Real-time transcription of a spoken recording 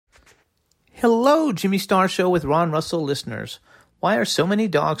Hello, Jimmy Star Show with Ron Russell listeners. Why are so many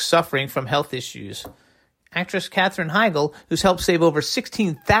dogs suffering from health issues? Actress Katherine Heigl, who's helped save over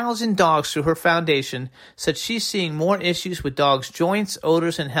 16,000 dogs through her foundation, said she's seeing more issues with dogs' joints,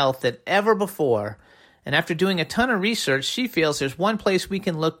 odors, and health than ever before. And after doing a ton of research, she feels there's one place we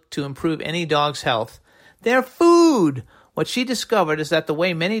can look to improve any dog's health. Their food! What she discovered is that the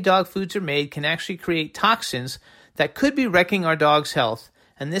way many dog foods are made can actually create toxins that could be wrecking our dog's health.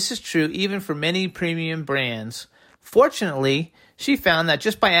 And this is true even for many premium brands. Fortunately, she found that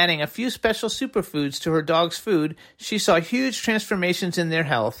just by adding a few special superfoods to her dog's food, she saw huge transformations in their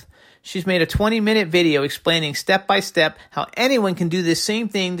health. She's made a 20-minute video explaining step-by-step how anyone can do this same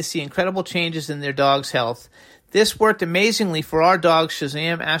thing to see incredible changes in their dog's health. This worked amazingly for our dogs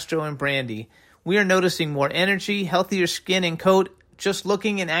Shazam, Astro, and Brandy. We are noticing more energy, healthier skin and coat, just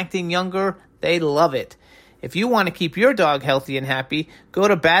looking and acting younger. They love it. If you want to keep your dog healthy and happy, go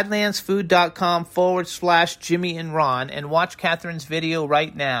to badlandsfood.com/Jimmy and Ron and watch Catherine's video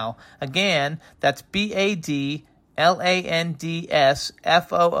right now. Again, that's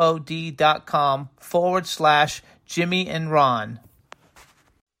badlandsfood.com/Jimmy and Ron.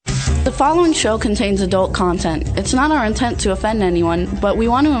 The following show contains adult content. It's not our intent to offend anyone, but we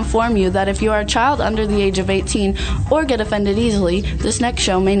want to inform you that if you are a child under the age of 18 or get offended easily, this next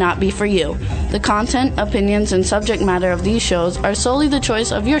show may not be for you. The content, opinions, and subject matter of these shows are solely the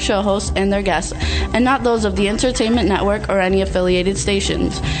choice of your show hosts and their guests, and not those of the Entertainment Network or any affiliated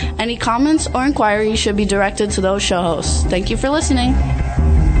stations. Any comments or inquiries should be directed to those show hosts. Thank you for listening.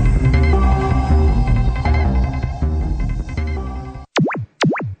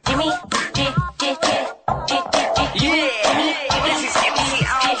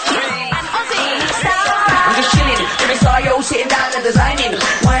 Sitting down and designing,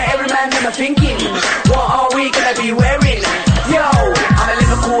 why every man never thinking, what are we gonna be wearing? Yo, I'm a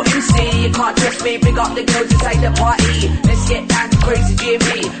Liverpool MC, you can't trust me, big up the girls inside the party, let's get down to crazy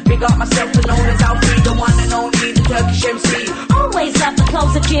Jimmy, big up myself and known as Alfie, the one and only, the Turkish MC, always love the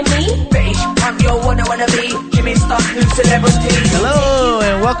clothes of Jimmy, British, I'm your wanna be, Jimmy Star, new celebrity. Hello,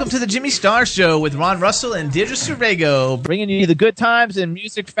 and welcome to the Jimmy Star Show with Ron Russell and Deirdre Cervego, bringing you the good times in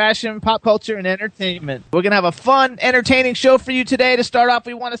music, fashion, pop culture, and entertainment. We're going to have a fun, entertaining show for you today. To start off,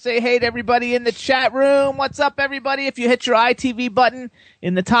 we want to say hey to everybody in the chat room. What's up, everybody? If you hit your ITV button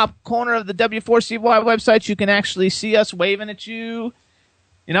in the top corner of the W4CY website, you can actually see us waving at you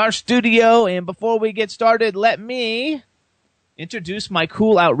in our studio. And before we get started, let me introduce my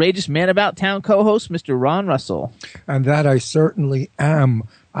cool, outrageous man about town co-host, Mr. Ron Russell. And that I certainly am.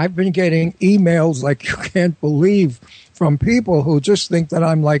 I've been getting emails like you can't believe from people who just think that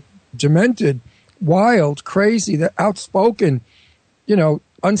I'm like demented, wild, crazy, that outspoken,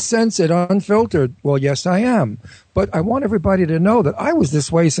 uncensored, unfiltered. Well, yes, I am. But I want everybody to know that I was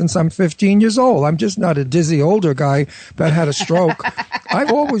this way since I'm 15 years old. I'm just not a dizzy older guy that had a stroke.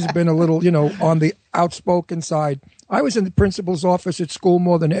 I've always been a little, on the outspoken side. I was in the principal's office at school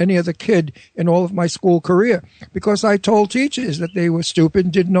more than any other kid in all of my school career because I told teachers that they were stupid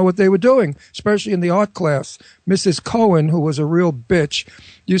and didn't know what they were doing, especially in the art class. Mrs. Cohen, who was a real bitch,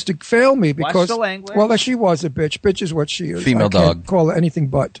 used to fail me because, watch the language. Well, she was a bitch. Bitch is what she is. Female dog. I can't call her anything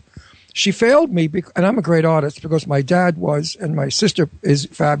but. She failed me, and I'm a great artist because my dad was, and my sister is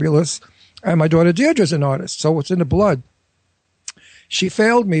fabulous, and my daughter Deirdre is an artist, so it's in the blood. She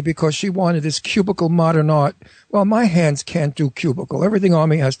failed me because she wanted this cubicle modern art. Well, my hands can't do cubicle. Everything on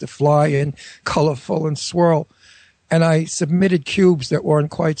me has to fly in, colorful and swirl. And I submitted cubes that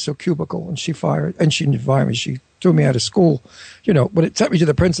weren't quite so cubicle, and she fired. And she didn't fire me. She threw me out of school, but it sent me to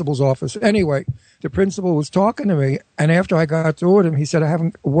the principal's office. Anyway, the principal was talking to me, and after I got through with him, he said, I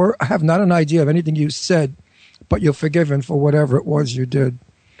have not an idea of anything you said, but you're forgiven for whatever it was you did.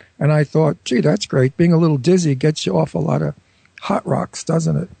 And I thought, gee, that's great. Being a little dizzy gets you off a lot of hot rocks,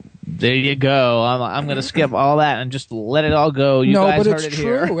 doesn't it? There you go. I'm going to skip all that and just let it all go. You guys heard it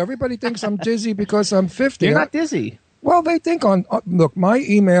here. True. Everybody thinks I'm dizzy because I'm 50. You're not dizzy. Well, they think look, my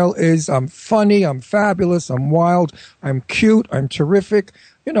email is I'm funny, I'm fabulous, I'm wild, I'm cute, I'm terrific.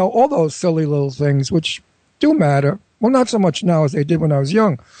 All those silly little things which do matter. Well, not so much now as they did when I was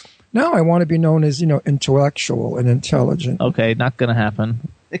young. Now I want to be known as, intellectual and intelligent. Okay, not going to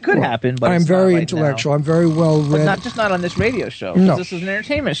happen. It could happen, but I'm it's very not right intellectual. Now. I'm very well read. But just not on this radio show. No. This is an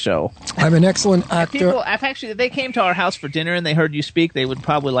entertainment show. I'm an excellent actor. If they came to our house for dinner and they heard you speak, they would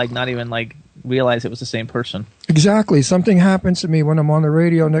probably not even realize it was the same person. Exactly. Something happens to me when I'm on the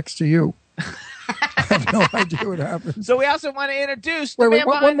radio next to you. I have no idea what happens. So we also want to introduce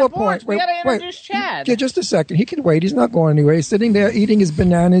one more point. We got to introduce Chad. Yeah, just a second. He can wait. He's not going anywhere. He's sitting there eating his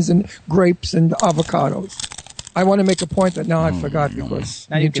bananas and grapes and avocados. I want to make a point that now I forgot because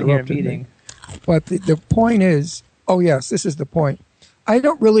now you can hear him eating. But the point is, oh yes, this is the point. I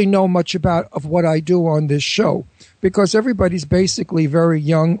don't really know much of what I do on this show because everybody's basically very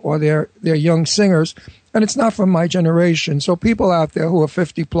young or they're young singers, and it's not from my generation. So people out there who are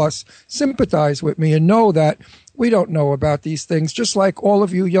 50 plus sympathize with me and know that we don't know about these things. Just like all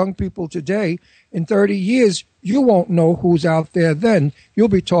of you young people today, in 30 years, you won't know who's out there then. You'll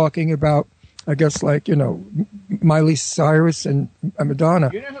be talking about, I guess, like, Miley Cyrus and Madonna.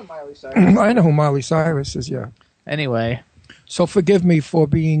 You know who Miley Cyrus is? I know who Miley Cyrus is, yeah. Anyway. So forgive me for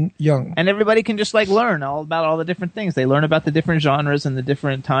being young. And everybody can just learn all about all the different things. They learn about the different genres and the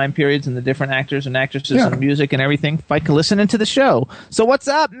different time periods and the different actors and actresses and music and everything by listening to the show. So what's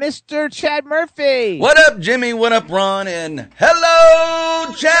up, Mr. Chad Murphy? What up, Jimmy? What up, Ron? And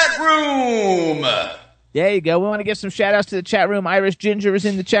hello, chat room! There you go. We want to give some shout-outs to the chat room. Irish Ginger is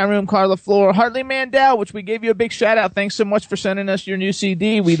in the chat room. Carla Floor. Hartley Mandel, which we gave you a big shout-out. Thanks so much for sending us your new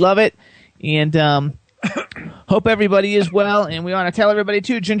CD. We love it. And hope everybody is well. And we want to tell everybody,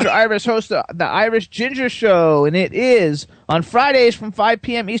 too, Ginger Iris hosts the Irish Ginger Show. And it is on Fridays from 5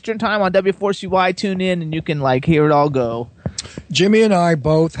 p.m. Eastern Time on W4CY. Tune in, and you can, hear it all go. Jimmy and I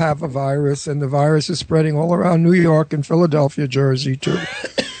both have a virus, and the virus is spreading all around New York and Philadelphia, Jersey, too.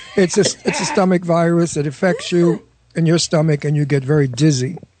 It's a stomach virus. It affects you in your stomach, and you get very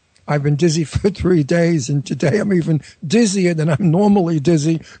dizzy. I've been dizzy for 3 days, and today I'm even dizzier than I'm normally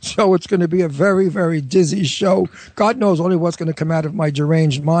dizzy. So it's going to be a very, very dizzy show. God knows only what's going to come out of my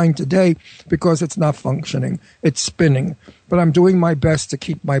deranged mind today because it's not functioning. It's spinning. But I'm doing my best to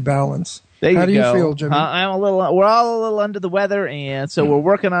keep my balance. How do you feel, Jimmy? We're all a little under the weather, and so we're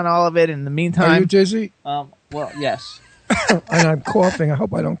working on all of it. In the meantime, are you dizzy? Well, yes. And I'm coughing. I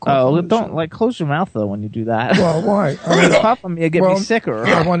hope I don't cough. Oh, don't close your mouth though when you do that. Well, why? Cough on me, get me sicker.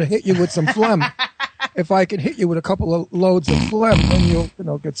 I want to hit you with some phlegm. If I can hit you with a couple of loads of phlegm, then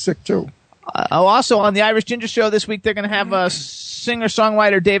you'll get sick too. Also on the Irish Ginger Show this week, they're going to have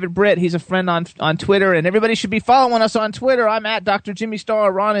singer-songwriter David Britt. He's a friend on Twitter, and everybody should be following us on Twitter. I'm at Dr. Jimmy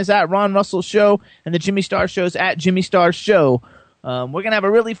Star. Ron is at Ron Russell Show, and the Jimmy Star Show's at Jimmy Star Show. We're going to have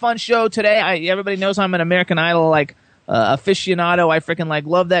a really fun show today. Everybody knows I'm an American Idol aficionado. I freaking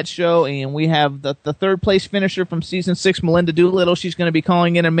love that show, and we have the third place finisher from season 6, Melinda Doolittle. She's going to be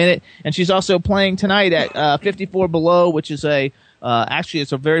calling in a minute, and she's also playing tonight at 54 Below, which is actually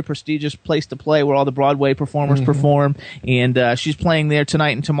it's a very prestigious place to play where all the Broadway performers perform, and she's playing there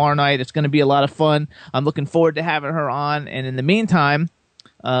tonight and tomorrow night. It's going to be a lot of fun. I'm looking forward to having her on, and in the meantime,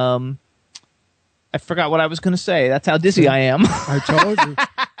 I forgot what I was going to say. That's how dizzy I am. I told you.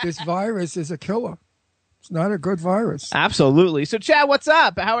 This virus is a killer. It's not a good virus. Absolutely. So, Chad, what's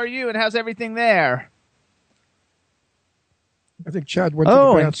up? How are you, and how's everything there? I think Chad went to the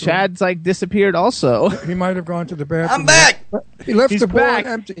bathroom. Oh, and Chad's disappeared also. He might have gone to the bathroom. I'm back! He left the board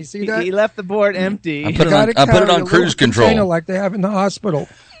empty. See that? He left the board empty. I put it on cruise control. Like they have in the hospital.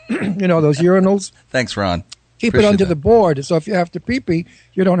 Those urinals. Thanks, Ron. Keep it under the board. So if you have to pee-pee,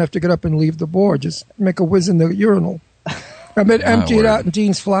 you don't have to get up and leave the board. Just make a whiz in the urinal. Empty it out in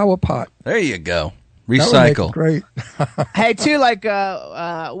Dean's flower pot. There you go. Recycle. Great. Hey, too,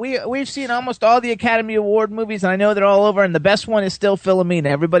 we've seen almost all the Academy Award movies, and I know they're all over, and the best one is still Philomena.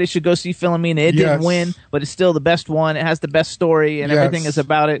 Everybody should go see Philomena. It didn't win, but it's still the best one. It has the best story, and everything is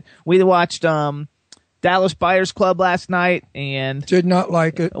about it. We watched Dallas Buyers Club last night, and did not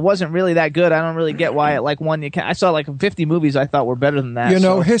like it. It wasn't really that good. I don't really get why it won the Academy. I saw 50 movies I thought were better than that.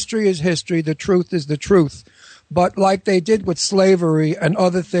 History is history. The truth is the truth. But like they did with slavery and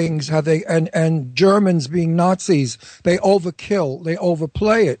other things, how they and Germans being Nazis, they overkill, they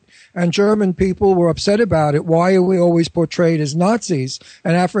overplay it. And German people were upset about it. Why are we always portrayed as Nazis?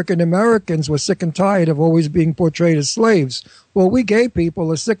 And African Americans were sick and tired of always being portrayed as slaves. Well, we gay people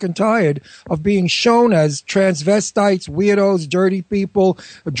are sick and tired of being shown as transvestites, weirdos, dirty people,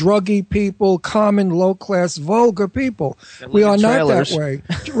 druggy people, common, low-class, vulgar people. We are not that way.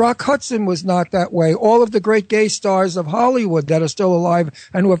 Rock Hudson was not that way. All of the great gay stars of Hollywood that are still alive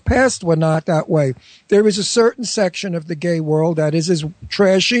and who have passed were not that way. There is a certain section of the gay world that is as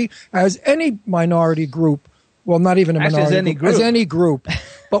trashy as any minority group. Well, not even a minority group. As any group.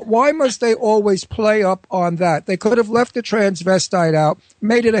 But why must they always play up on that? They could have left the transvestite out,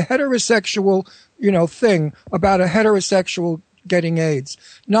 made it a heterosexual, thing about a heterosexual getting AIDS.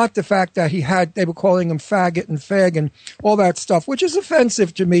 Not the fact that they were calling him faggot and fag and all that stuff, which is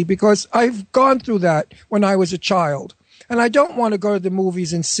offensive to me because I've gone through that when I was a child. And I don't want to go to the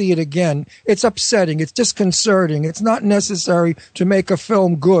movies and see it again. It's upsetting. It's disconcerting. It's not necessary to make a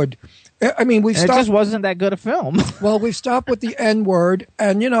film good. I mean, it just wasn't that good a film. Well, we've stopped with the N word,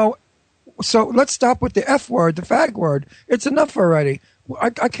 and so let's stop with the F word, the fag word. It's enough already. I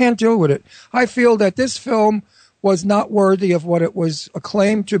can't deal with it. I feel that this film was not worthy of what it was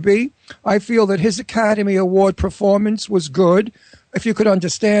acclaimed to be. I feel that his Academy Award performance was good. If you could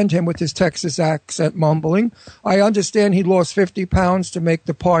understand him with his Texas accent mumbling. I understand he lost 50 pounds to make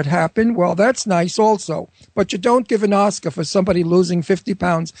the part happen. Well, that's nice also. But you don't give an Oscar for somebody losing 50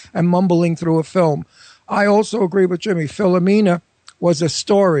 pounds and mumbling through a film. I also agree with Jimmy. Philomena was a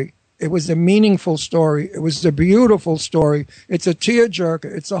story. It was a meaningful story. It was a beautiful story. It's a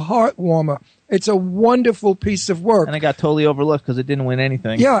tearjerker. It's a heart warmer. It's a wonderful piece of work. And it got totally overlooked because it didn't win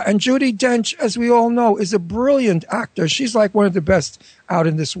anything. Yeah, and Judi Dench, as we all know, is a brilliant actor. She's like one of the best out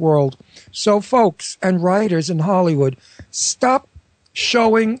in this world. So, folks and writers in Hollywood, stop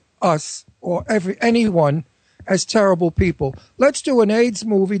showing us or anyone as terrible people. Let's do an AIDS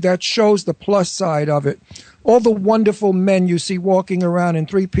movie that shows the plus side of it. All the wonderful men you see walking around in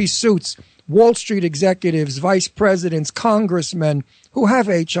three-piece suits, Wall Street executives, vice presidents, congressmen who have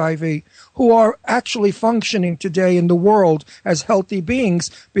HIV, who are actually functioning today in the world as healthy beings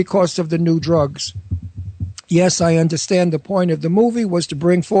because of the new drugs. Yes, I understand the point of the movie was to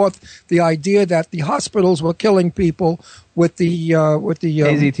bring forth the idea that the hospitals were killing people with the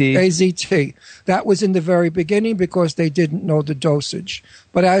AZT. That was in the very beginning because they didn't know the dosage.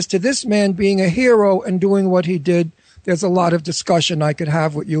 But as to this man being a hero and doing what he did, there's a lot of discussion I could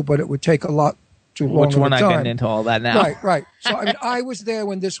have with you, but it would take a lot too long. Which we're not getting into all that now. Right. So I mean, I was there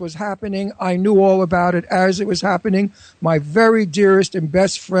when this was happening. I knew all about it as it was happening. My very dearest and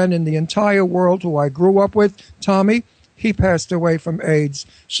best friend in the entire world, who I grew up with, Tommy, he passed away from AIDS.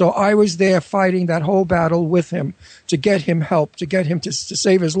 So I was there fighting that whole battle with him to get him help, to get him to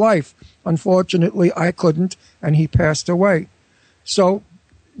save his life. Unfortunately, I couldn't, and he passed away. So,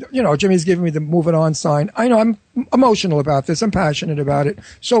 you know, Jimmy's giving me the moving on sign. I know I'm emotional about this. I'm passionate about it.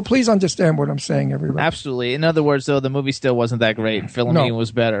 So please understand what I'm saying, everybody. Absolutely. In other words, though, the movie still wasn't that great. Philomena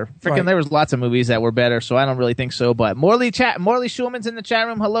was better. Freaking, There was lots of movies that were better, so I don't really think so. But Morley Schulman's in the chat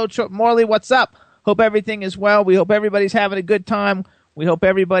room. Hello, Morley. What's up? Hope everything is well. We hope everybody's having a good time. We hope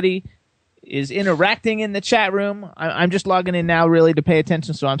everybody is interacting in the chat room. I'm just logging in now really to pay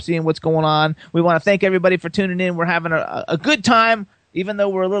attention, so I'm seeing what's going on. We want to thank everybody for tuning in. We're having a good time. Even though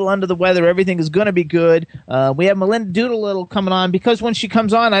we're a little under the weather, everything is going to be good. We have Melinda Doolittle coming on. Because when she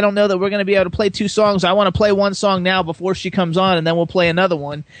comes on, I don't know that we're going to be able to play two songs. I want to play one song now before she comes on, and then we'll play another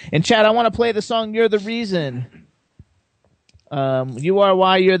one. And, Chad, I want to play the song You're the Reason. You Are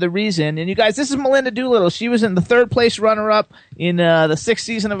Why You're the Reason. And, you guys, this is Melinda Doolittle. She was in the third place runner-up in the sixth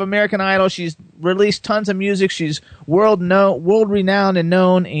season of American Idol. She's released tons of music. She's world-renowned and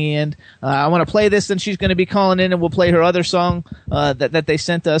known. And I want to play this, and she's going to be calling in, and we'll play her other song that they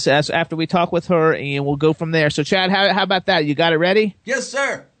sent us after we talk with her, and we'll go from there. So, Chad, how about that? You got it ready? Yes,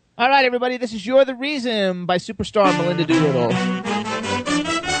 sir. All right, everybody. This is You're the Reason by superstar Melinda Doolittle.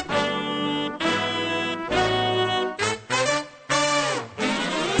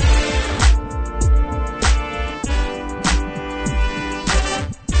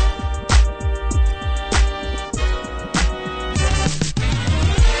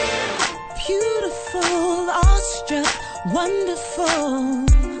 Wonderful.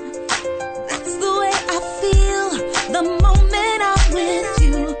 That's the way I feel the moment I'm with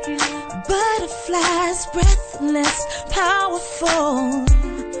you. Butterflies, breathless, powerful.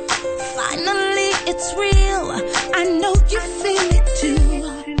 Finally, it's real. I know you feel it too.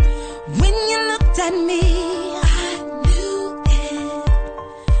 When you looked at me, I knew it.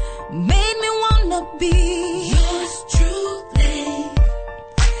 Made me wanna be yours truly.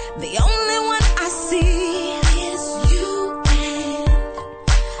 The only one I see.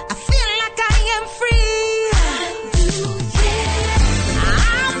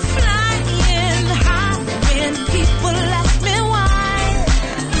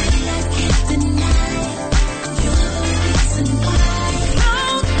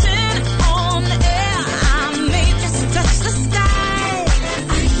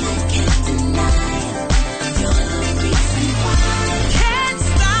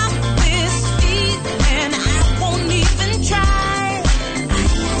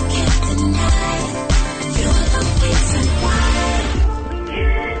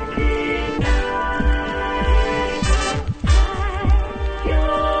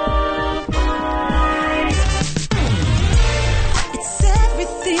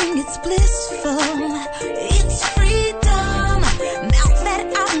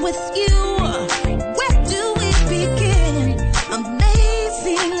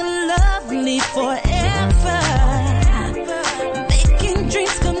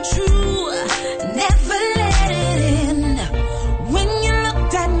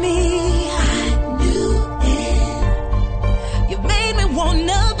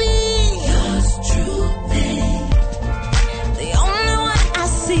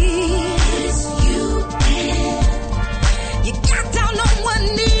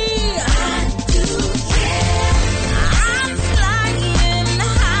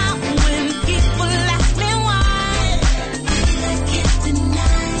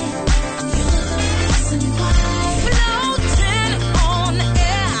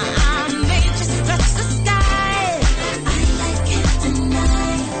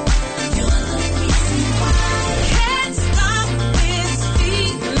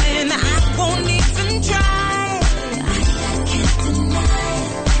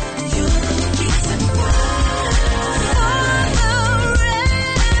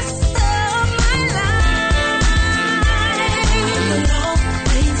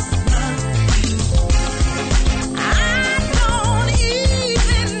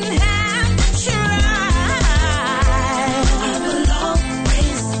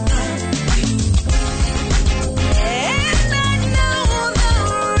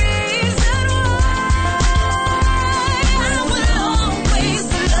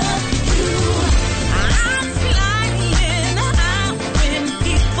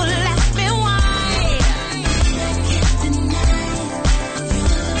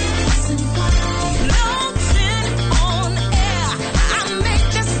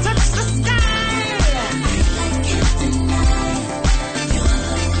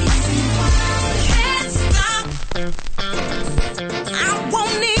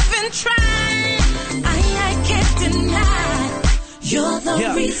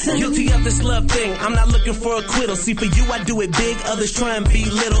 reason. Guilty of this love thing. I'm not looking for acquittal. See, for you, I do it big. Others try and be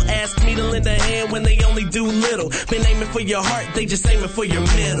little. Ask me to lend a hand when they only do little. Been aiming for your heart, they just aiming for your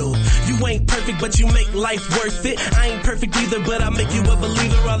middle. You ain't perfect, but you make life worth it. I ain't perfect either, but I make you a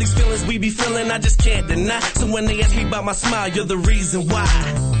believer. All these feelings we be feeling, I just can't deny. So when they ask me about my smile, you're the reason why.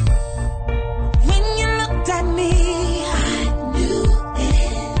 When you looked at me, I knew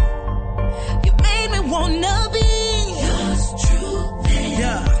it. You made me wanna be yours truly.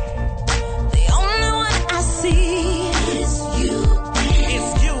 Yeah. The only one I see is you.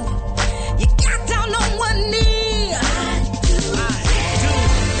 It's you. You got down on one knee.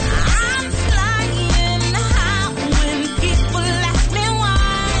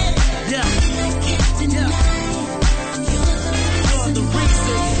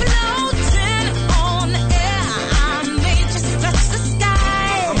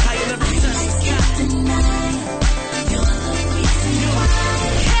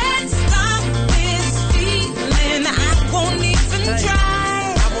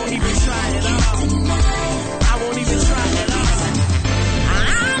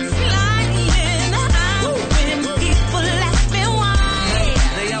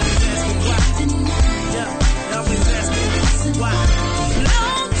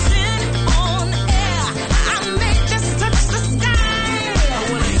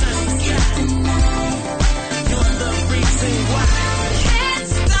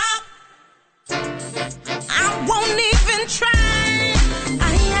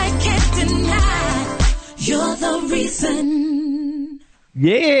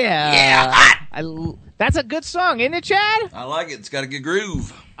 Yeah. That's a good song, isn't it, Chad? I like it. It's got a good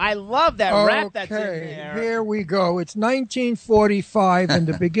groove. I love that rap that's in there. Here we go. It's 1945 in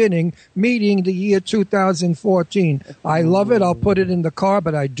the beginning, meeting the year 2014. I love it. I'll put it in the car,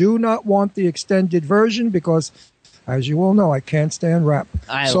 but I do not want the extended version because, as you all know, I can't stand rap.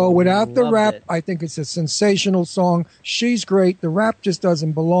 So without the rap, I think it's a sensational song. She's great. The rap just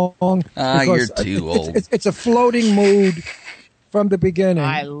doesn't belong. You're too old. It's a floating mood. From the beginning.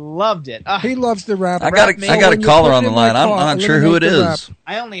 I loved it. He loves the rap. I got a caller on the line. I'm not sure who it is.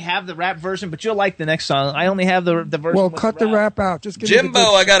 I only have the rap version, but you'll like the next song. I only have the version. Well, cut the rap out. Just give Jimbo, me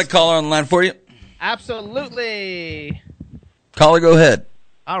I got a caller on the line for you. Absolutely. Caller, go ahead.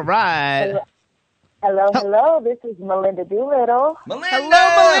 All right. Hello. This is Melinda Doolittle. Hello,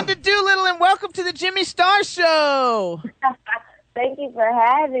 Melinda Doolittle, and welcome to the Jimmy Star Show. Thank you for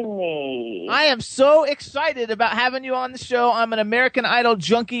having me. I am so excited about having you on the show. I'm an American Idol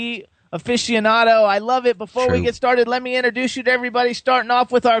junkie aficionado. I love it. Before we get started, let me introduce you to everybody, starting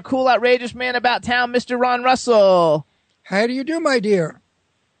off with our cool, outrageous man about town, Mr. Ron Russell. How do you do, my dear?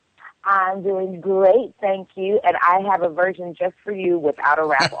 I'm doing great, thank you. And I have a version just for you without a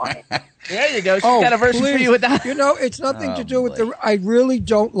rap on it. There you go. She's got a version for you without. You know, it's nothing to do with the. I really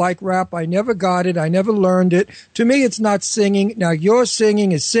don't like rap. I never got it. I never learned it. To me, it's not singing. Now, your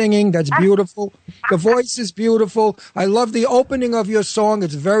singing is singing. That's beautiful. The voice is beautiful. I love the opening of your song.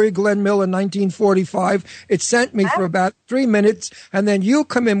 It's very Glenn Miller, 1945. It sent me for about 3 minutes, and then you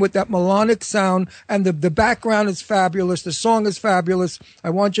come in with that melodic sound, and the background is fabulous. The song is fabulous. I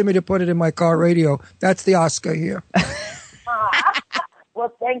want Jimmy to put it in my car radio. That's the Oscar here.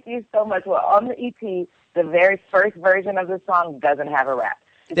 Well, thank you so much. Well, on the EP, the very first version of the song doesn't have a rap.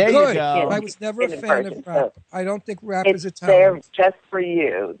 There you go. I was never a fan of rap. I don't think rap is a It's there talent. just for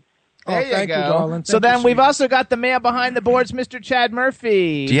you. There you thank go. you, darling. So Thank you, then we've sweetie. also got the man behind the boards, Mr. Chad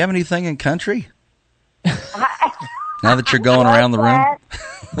Murphy. Do you have anything in country? Now that you're going around the room?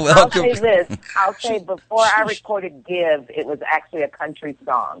 Welcome. I'll say this. I'll say before I recorded Give, it was actually a country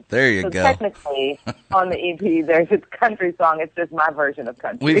song. There you so go. Technically, on the EP, there's a country song. It's just my version of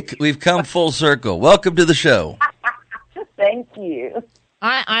country. We've come full circle. Welcome to the show. Thank you.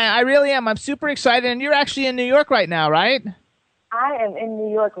 I really am. I'm super excited. And you're actually in New York right now, right? I am in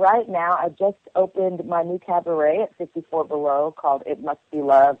New York right now. I just opened my new cabaret at 54 Below called It Must Be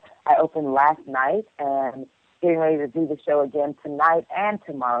Love. I opened last night and getting ready to do the show again tonight and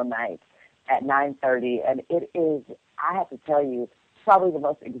tomorrow night at 9:30. And it is, I have to tell you, probably the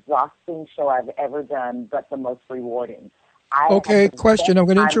most exhausting show I've ever done, but the most rewarding. Okay, question. I'm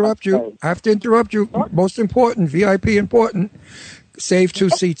going to interrupt you. I have to interrupt you. Most important, VIP important. Save 2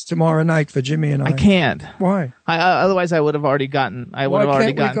 seats tomorrow night for Jimmy and I. I can't. Why? Otherwise, I would have already gotten.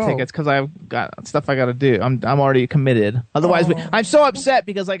 Tickets because I've got stuff I got to do. I'm already committed. Otherwise, I'm so upset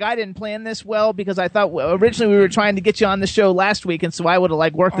because I didn't plan this well because I thought originally we were trying to get you on the show last week, and so I would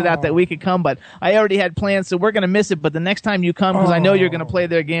have worked it out that we could come, but I already had plans, so we're gonna miss it. But the next time you come, because I know you're gonna play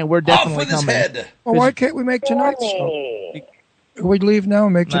there again, we're definitely coming. Well, why can't we make tonight's show? We leave now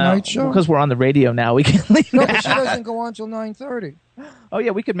and make tonight's show? Because we're on the radio now, we can leave No, now. but she doesn't go on till 9:30. Oh,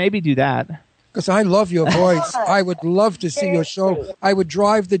 yeah, we could maybe do that. Because I love your voice. I would love to see your show. I would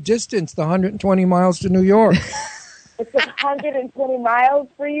drive the distance, the 120 miles to New York. It's 120 miles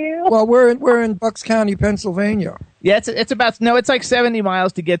for you? Well, we're in Bucks County, Pennsylvania. Yeah, it's like 70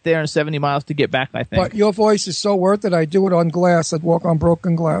 miles to get there and 70 miles to get back, I think. But your voice is so worth it. I do it on glass. I'd walk on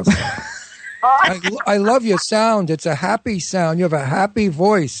broken glass. I love your sound. It's a happy sound. You have a happy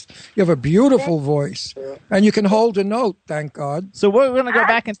voice. You have a beautiful voice. And you can hold a note, thank God. So we're going to go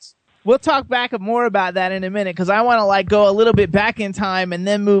back and we'll talk back more about that in a minute because I want to go a little bit back in time and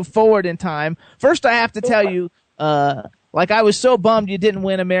then move forward in time. First, I have to tell you, I was so bummed you didn't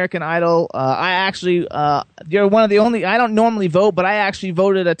win American Idol. I actually, you're one of the only, I don't normally vote, but I actually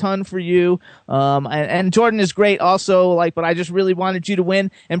voted a ton for you. And Jordan is great also, but I just really wanted you to win.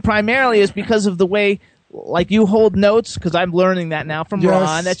 And primarily is because of the way, you hold notes, because I'm learning that now from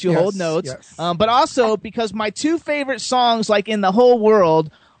Ron, that you hold notes. Yes. But also because my two favorite songs, in the whole world,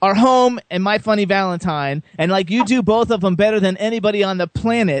 are Home and My Funny Valentine, and you do both of them better than anybody on the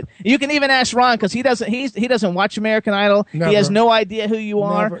planet. You can even ask Ron because he doesn't watch American Idol. Never. He has no idea who you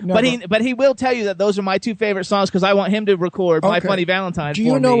are, Never. but he will tell you that those are my two favorite songs because I want him to record My Funny Valentine. Do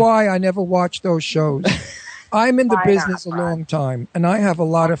you know why I never watched those shows? I'm in the business a long time, and I have a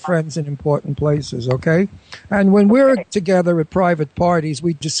lot of friends in important places, okay? And when we're together at private parties,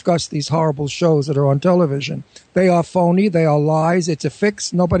 we discuss these horrible shows that are on television. They are phony. They are lies. It's a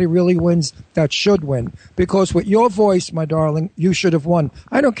fix. Nobody really wins that should win. Because with your voice, my darling, you should have won.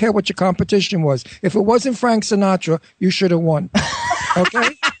 I don't care what your competition was. If it wasn't Frank Sinatra, you should have won.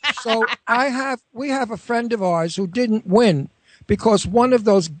 Okay? So we have a friend of ours who didn't win because one of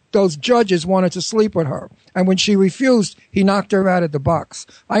those judges wanted to sleep with her. And when she refused, he knocked her out of the box.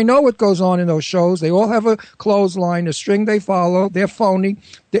 I know what goes on in those shows. They all have a clothesline, a string they follow. They're phony.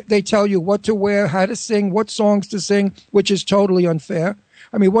 They tell you what to wear, how to sing, what songs to sing, which is totally unfair.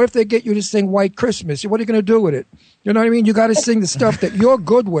 I mean, what if they get you to sing White Christmas? What are you going to do with it? You know what I mean? You got to sing the stuff that you're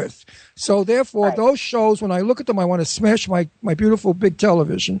good with. So therefore, those shows, when I look at them, I want to smash my beautiful big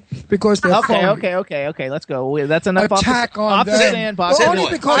television because they're phony. Okay. Let's go. That's enough. Attack off on the them. sandbox. Well,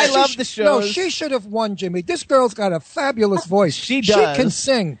 only because I love the shows. No, she should have won, Jimmy. This girl's got a fabulous voice. She does. She can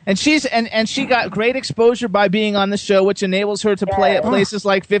sing. And she got great exposure by being on the show, which enables her to play at places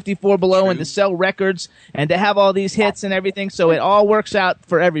like 54 Below and to sell records and to have all these hits and everything. So it all works out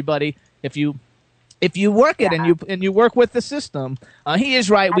for everybody if you work it and you work with the system. He is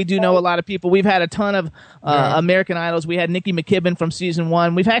right. We do know a lot of people. We've had a ton of American Idols. We had Nikki McKibben from season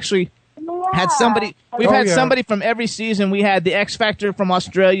 1. We've actually had somebody. We've had somebody from every season. We had the X Factor from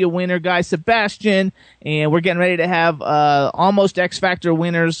Australia winner Guy Sebastian, and we're getting ready to have almost X Factor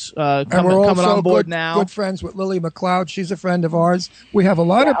winners coming on board now. Good friends with Lily McLeod. She's a friend of ours. We have a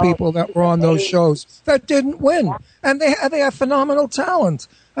lot of people that were on those shows that didn't win, and they have phenomenal talent.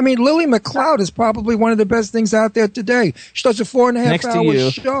 I mean, Lily McLeod is probably one of the best things out there today. She does a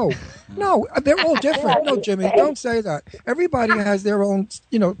 4.5-hour show. No, they're all different. No, Jimmy, don't say that. Everybody has their own,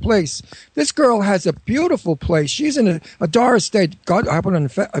 place. This girl has a beautiful place. She's in a Doris Day. God, I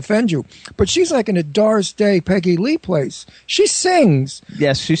wouldn't offend you, but she's like in a Doris Day, Peggy Lee place. She sings.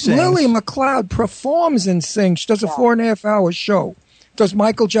 Yes, she sings. Lily McLeod performs and sings. She does a 4.5-hour show. Does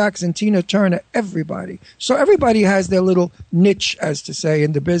Michael Jackson, Tina Turner, everybody. So everybody has their little niche, as to say,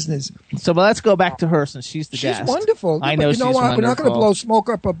 in the business. So let's go back to her since she's the guest. She's wonderful. I know but you know she's what? wonderful. We're not going to blow smoke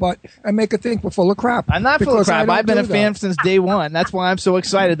up her butt and make her think we're full of crap. I'm not full of crap. I've been a fan since day one. That's why I'm so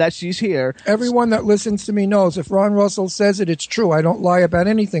excited that she's here. Everyone that listens to me knows if Ron Russell says it, it's true. I don't lie about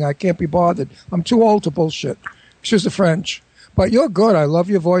anything. I can't be bothered. I'm too old to bullshit. Excuse the French. But you're good. I love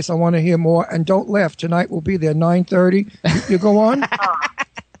your voice. I want to hear more. And don't laugh. Tonight we'll be there 9:30. You go on?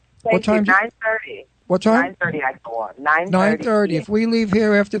 What time? 9:30. What time? 9:30 I go on. 9:30. 9:30. If we leave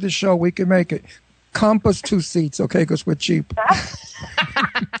here after the show, we can make it. Comp us 2 seats, okay, because we're cheap.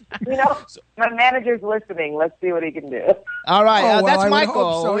 My manager's listening. Let's see what he can do. All right. That's I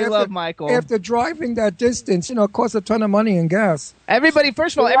Michael. So. We love Michael. After driving that distance, it costs a ton of money in gas. Everybody,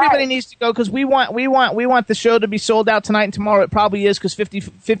 first of all, everybody needs to go because we want the show to be sold out tonight and tomorrow. It probably is because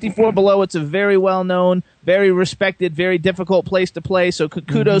 54 Below, it's a very well-known, very respected, very difficult place to play. So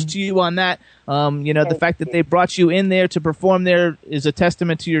kudos to you on that. The fact that they brought you in there to perform there is a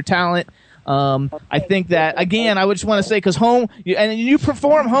testament to your talent. I think that, again, I would just want to say, because you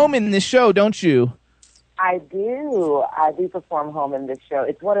perform Home in this show, don't you? I do perform Home in this show.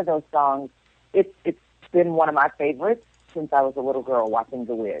 It's one of those songs. It's been one of my favorites since I was a little girl watching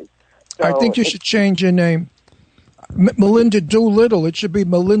The Wiz. So I think you should change your name. Melinda Doolittle. It should be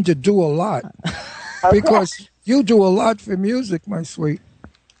Melinda Do a Lot. Because You do a lot for music, my sweet.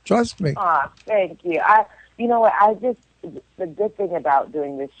 Trust me. Thank you. You know what? The good thing about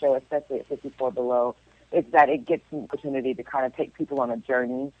doing this show, especially at 54 Below, is that it gets an opportunity to kind of take people on a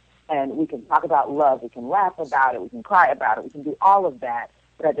journey, and we can talk about love, we can laugh about it, we can cry about it, we can do all of that.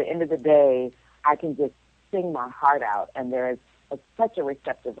 But at the end of the day, I can just sing my heart out, and there is such a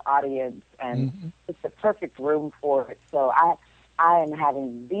receptive audience, and it's the perfect room for it. So I am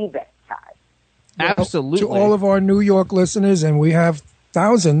having the best time. Absolutely. To all of our New York listeners, and we have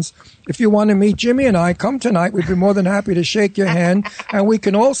thousands, if you want to meet Jimmy and I, come tonight. We'd be more than happy to shake your hand, and we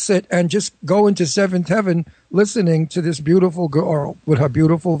can all sit and just go into seventh heaven listening to this beautiful girl with her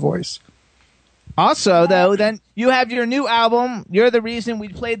beautiful voice. Also, though, then you have your new album. You're the reason we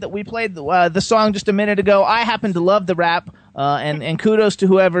played the song just a minute ago. I happen to love the rap, and kudos to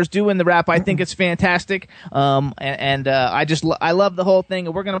whoever's doing the rap. I think it's fantastic, I love the whole thing.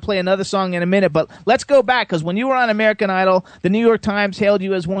 And we're gonna play another song in a minute, but let's go back, because when you were on American Idol, the New York Times hailed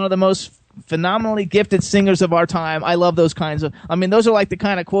you as one of the most phenomenally gifted singers of our time. I love those kinds of. I mean, those are like the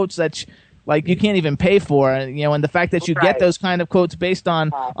kind of quotes that. Like you can't even pay for, and the fact that you get those kind of quotes based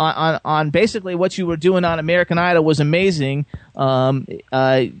on basically what you were doing on American Idol was amazing.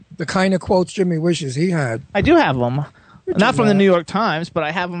 The kind of quotes Jimmy wishes he had. I do have them, not from the New York Times, but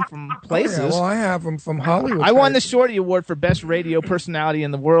I have them from places. Oh, yeah, well, I have them from Hollywood. I won the Shorty Award for Best Radio Personality in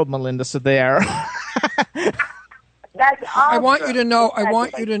the World, Melinda. So there. That's awesome. I want you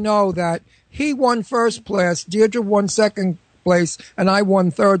to know that he won first place, Deirdre won second place, and I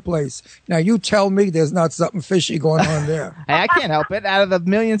won third place. Now you tell me there's not something fishy going on there. Hey, I can't help it. Out of the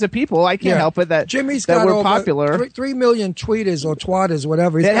millions of people, I can't help it that Jimmy's that got we're over popular. 3 million tweeters or twatters,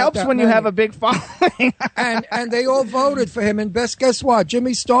 whatever. It helps when you have a big following. and they all voted for him. And guess what?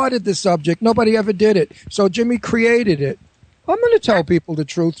 Jimmy started the subject. Nobody ever did it. So Jimmy created it. I'm going to tell people the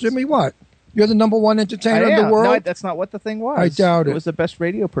truth. Jimmy, what? You're the number one entertainer in the world? No, that's not what the thing was. I doubt it. It was the best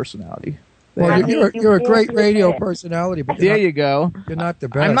radio personality. Well, you're a great radio personality, but there you go. You're not the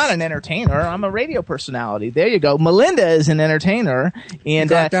best. I'm not an entertainer. I'm a radio personality. There you go. Melinda is an entertainer,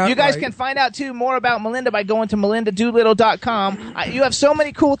 and you guys can find out too more about Melinda by going to melindadoolittle.com. You have so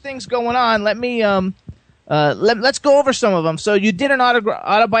many cool things going on. Let me let's go over some of them. So you did an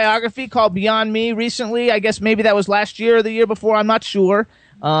autobiography called Beyond Me recently. I guess maybe that was last year or the year before. I'm not sure.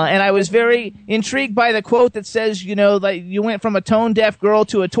 And I was very intrigued by the quote that says, that you went from a tone-deaf girl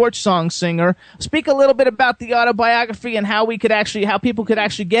to a torch song singer. Speak a little bit about the autobiography and how people could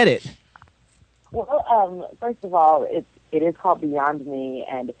actually get it. Well, first of all, it is called Beyond Me,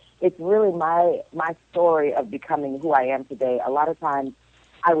 and it's really my story of becoming who I am today. A lot of times,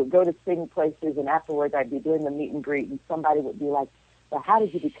 I would go to sing places, and afterwards, I'd be doing the meet and greet, and somebody would be like, "Well, how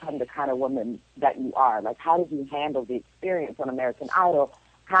did you become the kind of woman that you are? Like, how did you handle the experience on American Idol?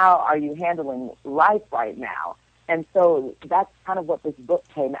 How are you handling life right now?" And so that's kind of what this book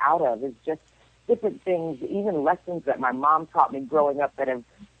came out of, is just different things, even lessons that my mom taught me growing up that have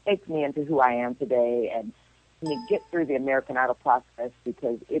taken me into who I am today, and me get through the American Idol process,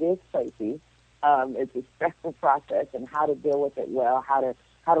 because it is crazy. It's a stressful process, and how to deal with it well, how to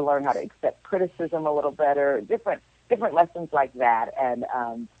learn how to accept criticism a little better, different lessons like that, and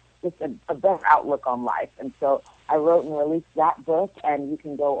just a better outlook on life. And so I wrote and released that book, and you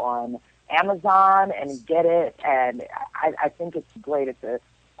can go on Amazon and get it. And I think it's great. It's a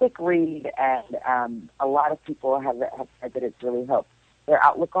quick read, and a lot of people have said that it's really helped their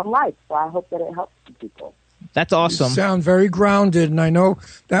outlook on life. So I hope that it helps people. That's awesome. You sound very grounded, and I know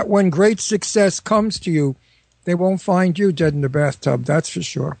that when great success comes to you, they won't find you dead in the bathtub. That's for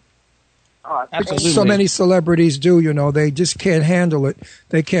sure. Oh, absolutely. So many celebrities do, they just can't handle it.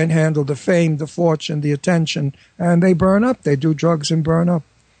 They can't handle the fame, the fortune, the attention, and they burn up. They do drugs and burn up.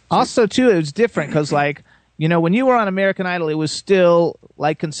 Also, too, it was different because, when you were on American Idol, it was still,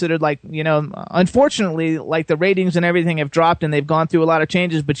 considered, unfortunately, the ratings and everything have dropped and they've gone through a lot of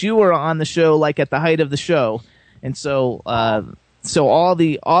changes, but you were on the show, at the height of the show. And so, all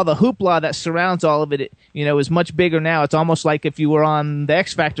the hoopla that surrounds all of it, is much bigger now. It's almost like if you were on the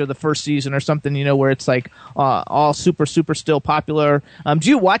X Factor the first season or something, where it's all super, super still popular. Do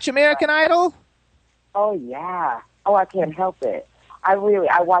you watch American Idol? Oh, yeah. Oh, I can't help it. I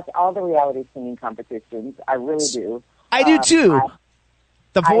watch all the reality singing competitions. I really do. I do too.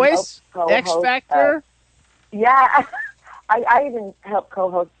 The Voice, X Factor. Yeah. I even helped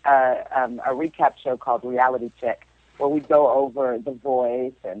co-host a recap show called Reality Check, where we go over The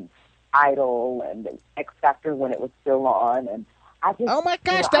Voice and Idol and X Factor when it was still on, and I just, oh my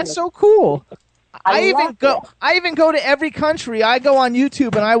gosh, that's so cool! I even go to every country. I go on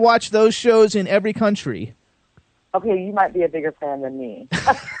YouTube and I watch those shows in every country. Okay, you might be a bigger fan than me.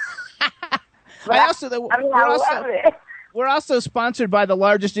 But I love it. We're also sponsored by the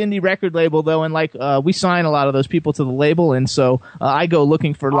largest indie record label, though, and we sign a lot of those people to the label, and so I go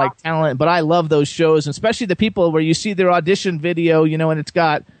looking for talent. But I love those shows, especially the people where you see their audition video, and it's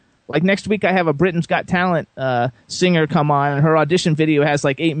got next week I have a Britain's Got Talent singer come on, and her audition video has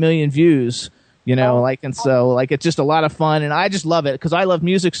 8 million views. And so it's just a lot of fun, and I just love it because I love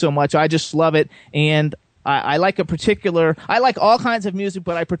music so much. I just love it, and I like I like all kinds of music,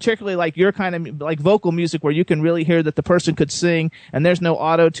 but I particularly like your kind of vocal music where you can really hear that the person could sing, and there's no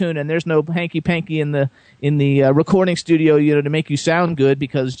auto tune, and there's no hanky panky in the recording studio, to make you sound good,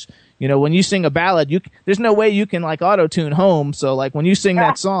 because when you sing a ballad, there's no way you can auto tune home. So when you sing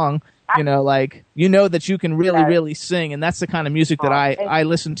that song, that you can really really sing, and that's the kind of music that I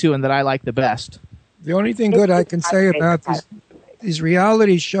listen to and that I like the best. The only thing good I can say about these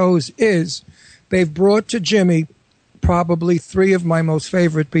reality shows is they've brought to Jimmy probably 3 of my most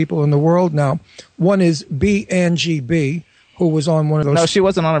favorite people in the world now. One is Angie B, who was on one of those. No, she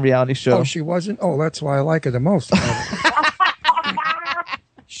wasn't on a reality show. Oh, she wasn't? Oh, that's why I like her the most.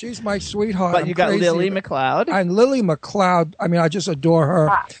 She's my sweetheart. But you got Lily McLeod. And Lily McLeod, I just adore her.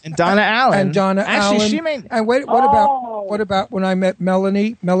 And Donna Allen. Actually, she made... And wait, what about when I met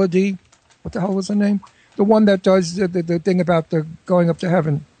Melody, what the hell was her name? The one that does the thing about the going up to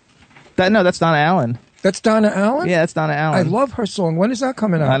heaven. That's Donna Allen. That's Donna Allen? Yeah, that's Donna Allen. I love her song. When is that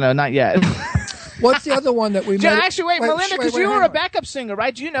coming out? No, not yet. What's the other one that we met? Actually, wait, Melinda, because you were a backup singer,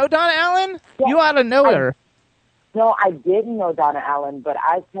 right? Do you know Donna Allen? Yeah, you ought to know her. No, I didn't know Donna Allen, but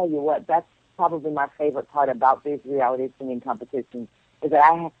I tell you what, that's probably my favorite part about these reality singing competitions, is that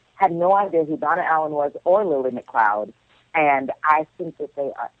I had no idea who Donna Allen was or Lily McLeod, and I think that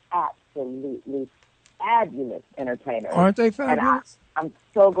they are absolutely fabulous entertainers. Aren't they fabulous? And I'm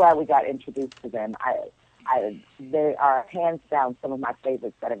so glad we got introduced to them. They are hands down some of my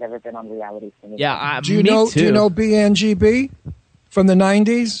favorites that have ever been on reality singing. Yeah, do you know BNGB from the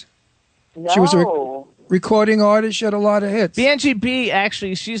 90s? No. She was a recording artist. She had a lot of hits. BNGB,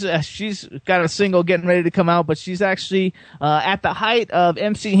 actually, she's got a single getting ready to come out, but she's actually at the height of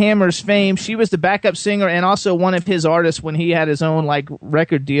MC Hammer's fame. She was the backup singer and also one of his artists when he had his own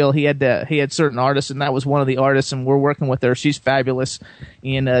record deal. He had certain artists, and that was one of the artists. And we're working with her. She's fabulous,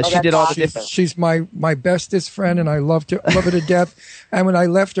 and she did all the different. She's my bestest friend, and I love her to death. And when I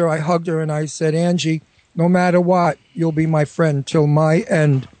left her, I hugged her and I said, "Angie, no matter what, you'll be my friend till my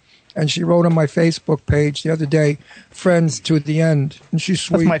end." And she wrote on my Facebook page the other day, "Friends to the end." And she's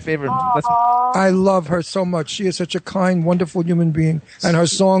sweet. That's my favorite. I love her so much. She is such a kind, wonderful human being. And her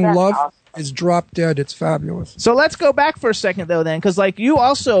song "Love" is drop dead. It's fabulous. So let's go back for a second, though, then, because you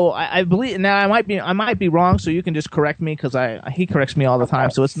also, I believe, now I might be wrong, so you can just correct me, because he corrects me all the time,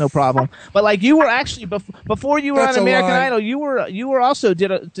 so it's no problem. But you were actually before you were on American Idol, you were also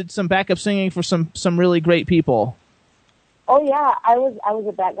did some backup singing for some really great people. Oh yeah, I was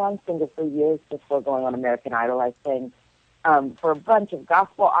a background singer for years before going on American Idol. I sang for a bunch of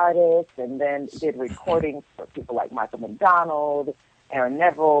gospel artists, and then did recordings for people like Michael McDonald, Aaron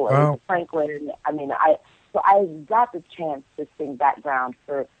Neville, Aretha Franklin. I got the chance to sing background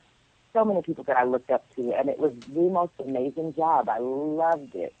for so many people that I looked up to, and it was the most amazing job. I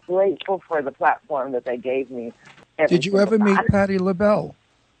loved it. Grateful for the platform that they gave me. Did you ever meet Patti LaBelle?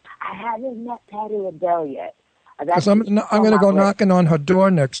 I haven't met Patti LaBelle yet. Because I'm going to go knocking on her door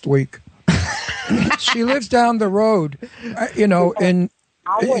next week. She lives down the road, I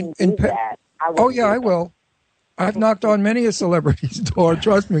will. I've knocked on many a celebrity's door.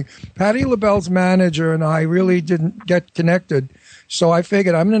 Trust me. Patti LaBelle's manager and I really didn't get connected, so I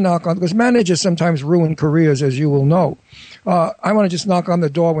figured I'm going to knock on, because managers sometimes ruin careers, as you will know. I want to just knock on the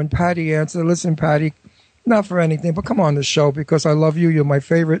door when Patti answers. "Listen, Patti, not for anything, but come on the show because I love you. You're my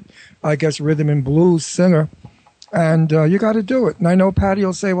favorite, I guess, rhythm and blues singer. And you got to do it." And I know Patti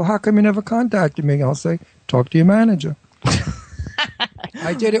will say, "Well, how come you never contacted me?" I'll say, "Talk to your manager."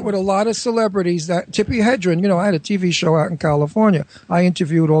 I did it with a lot of celebrities. Tippi Hedren, I had a TV show out in California. I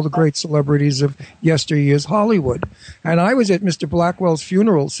interviewed all the great celebrities of yesteryear's Hollywood. And I was at Mr. Blackwell's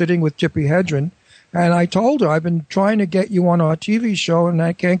funeral sitting with Tippi Hedren. And I told her, "I've been trying to get you on our TV show, and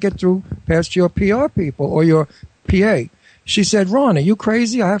I can't get through past your PR people or your PA." She said, "Ron, are you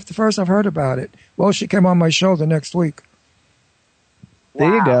crazy? I've heard about it." Well, she came on my show the next week. Wow.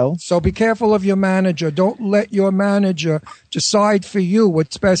 There you go. So be careful of your manager. Don't let your manager decide for you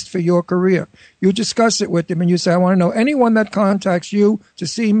what's best for your career. You discuss it with them and you say, "I want to know anyone that contacts you to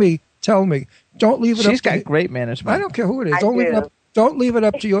see me, tell me." Don't leave it up to... She's got great management. I don't care who it is. Don't leave it up. Don't leave it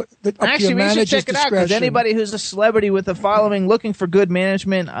up to your Actually, we should check it out because anybody who's a celebrity with a following looking for good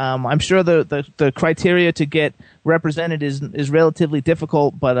management, I'm sure the criteria to get represented is relatively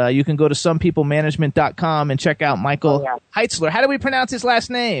difficult, but you can go to somepeoplemanagement.com and check out Michael Heitzler. How do we pronounce his last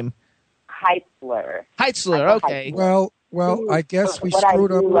name? Heitzler. Heitzler, okay. Well, I guess we what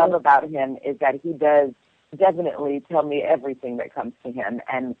screwed up. What I do love about him is that he does definitely tell me everything that comes to him,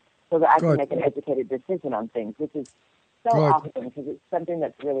 and so that I can make an educated decision on things, which is so awesome because it's something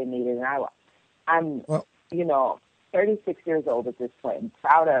that's really needed. And I'm 36 years old at this point. I'm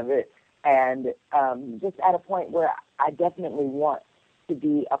proud of it, and just at a point where I definitely want to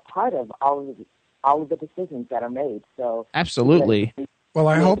be a part of all of the decisions that are made. So absolutely. Well,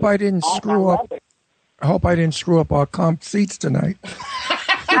 I hope I didn't screw up. I hope I didn't screw up our comp seats tonight.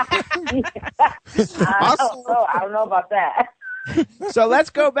 I don't know about that. So let's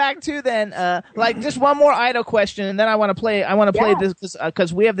go back to then, just one more idol question, and then I want to play this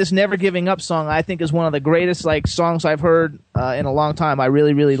because we have this "Never Giving Up" song. I think is one of the greatest songs I've heard in a long time. I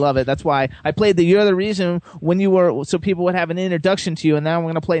really, really love it. That's why I played the "You're the Reason" when you were, so people would have an introduction to you. And now I'm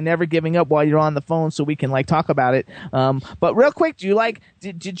going to play "Never Giving Up" while you're on the phone, so we can talk about it. But real quick, do you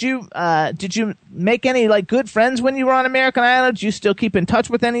did you make any good friends when you were on American Idol? Do you still keep in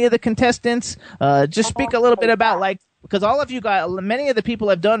touch with any of the contestants? Just speak a little bit about because all of you guys, many of the people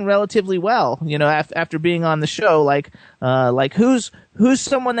have done relatively well, after being on the show. Who's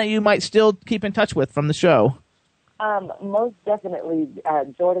someone that you might still keep in touch with from the show? Most definitely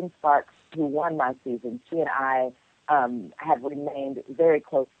Jordan Sparks, who won my season. She and I have remained very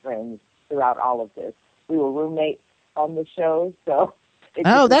close friends throughout all of this. We were roommates on the show, so.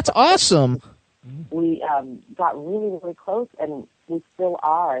 That's awesome. We got really, really close, and we still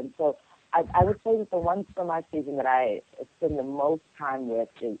are, and so. I would say that the ones from my season that I spend the most time with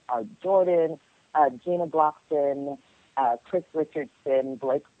are Jordan, Gina Blockton, Chris Richardson,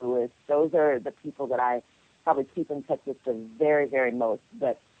 Blake Lewis. Those are the people that I probably keep in touch with the very, very most.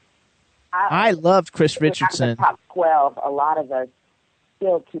 But I loved Chris Richardson. The top 12, a lot of us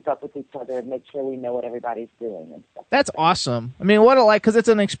still keep up with each other and make sure we know what everybody's doing and stuff. That's awesome. I mean, because it's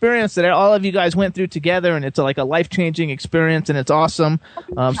an experience that all of you guys went through together, and it's a life-changing experience, and it's awesome.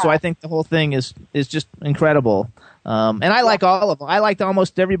 So I think the whole thing is just incredible. And I like all of them. I liked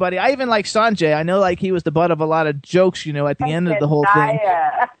almost everybody. I even like Sanjay. I know he was the butt of a lot of jokes, at the end of the whole thing.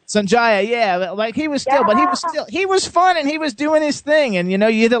 Sanjaya, yeah. He was still, but he was fun, and he was doing his thing, and you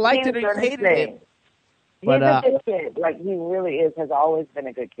either liked it or you hated it. He's a good kid. He really is, has always been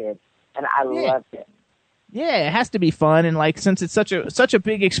a good kid, and I love him. Yeah, it has to be fun, and since it's such a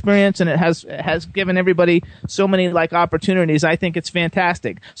big experience, and it has given everybody so many opportunities, I think it's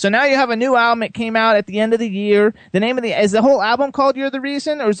fantastic. So now you have a new album. It came out at the end of the year. The name of is the whole album called "You're the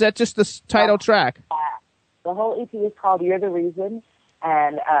Reason," or is that just the title track? The whole EP is called "You're the Reason,"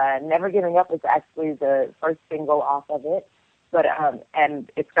 and "Never Giving Up" is actually the first single off of it. But and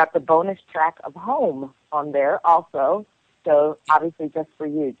it's got the bonus track of "Home" on there also. So obviously, just for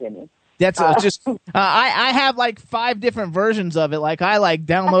you, Jimmy. That's just I have 5 different versions of it. I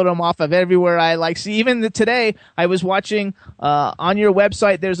download them off of everywhere. I see. Even today, I was watching on your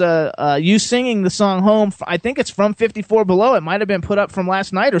website. There's you singing the song "Home." I think it's from 54 Below. It might have been put up from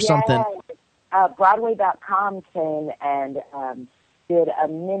last night or something. Broadway.com came and did a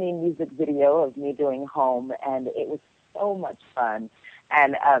mini music video of me doing "Home," and it was so much fun,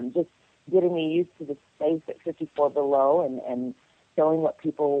 and just getting me used to the space at 54 Below and showing what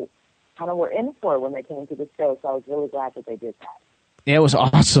people kind of were in for when they came to the show. So I was really glad that they did that. Yeah, it was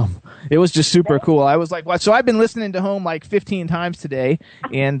awesome. It was just super cool. I was what? So I've been listening to "Home" 15 times today,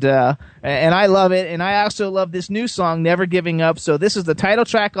 and I love it. And I also love this new song, "Never Giving Up." So this is the title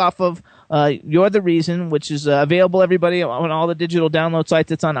track off of "You're the Reason," which is available, everybody, on all the digital download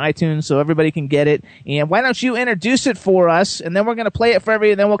sites. It's on iTunes, so everybody can get it. And why don't you introduce it for us, and then we're going to play it for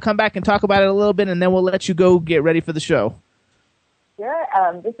everybody, and then we'll come back and talk about it a little bit, and then we'll let you go get ready for the show. Sure.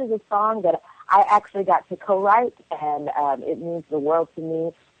 This is a song that I actually got to co-write, and it means the world to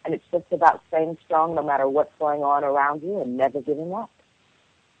me. And it's just about staying strong no matter what's going on around you and never giving up.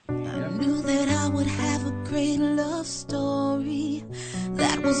 I knew that I would have a great love story.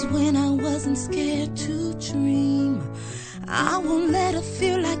 That was when I wasn't scared to dream. I won't let a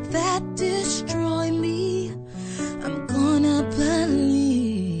fear like that destroy me. I'm gonna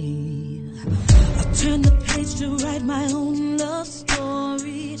believe. I'll turn the page to write my own love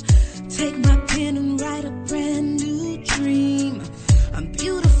story. Take my pen and write a brand new dream. I'm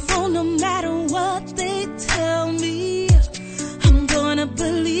beautiful no matter what they tell me. I'm gonna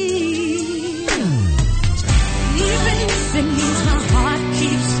believe. Even if it means my heart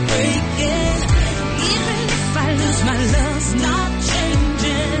keeps breaking. Even if I lose my love's not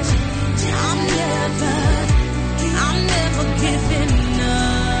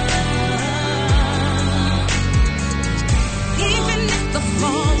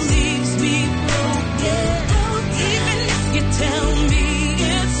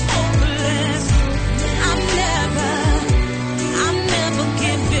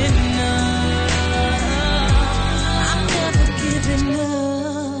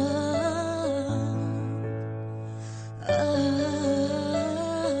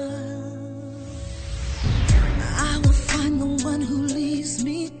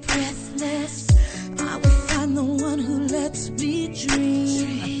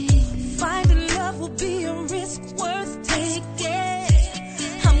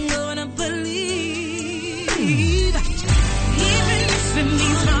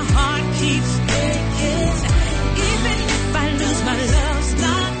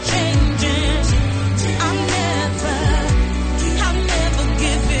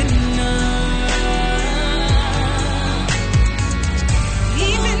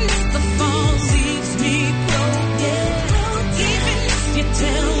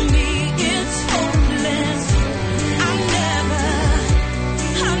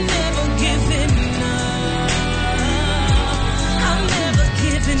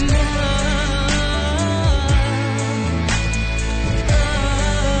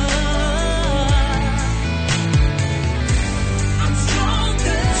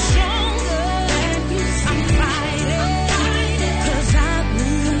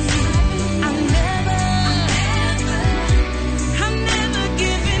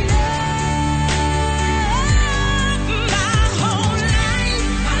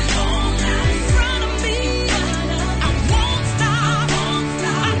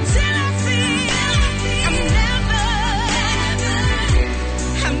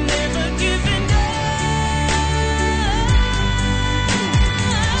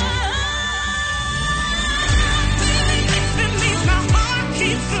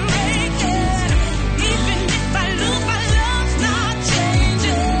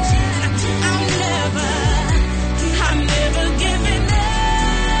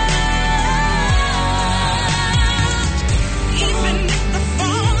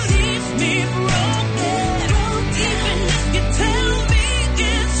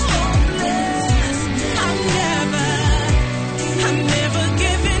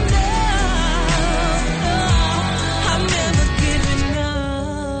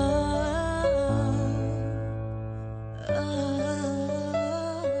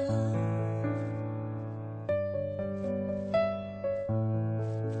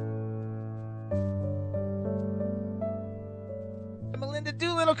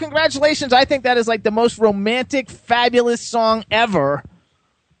Michael, congratulations. I think that is like the most romantic, fabulous song ever.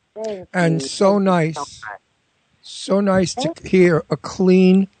 And so nice. So nice to hear a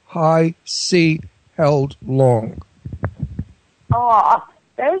clean, high C held long. Oh,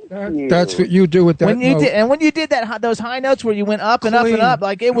 thank you. That's what you do with that When you note. did, and when you did that, those high notes where you went up and up and up,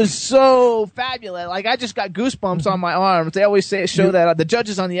 like it was so fabulous. Like I just got goosebumps on my arms. They always show that. The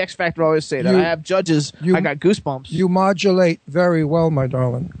judges on the X Factor always say that. I have judges. I got goosebumps. You modulate very well, my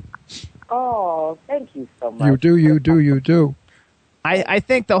darling. Oh, thank you so much. You do. I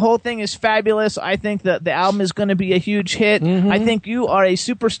think the whole thing is fabulous. I think that the album is going to be a huge hit. I think you are a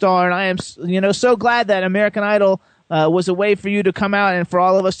superstar, and I am, so glad that American Idol was a way for you to come out and for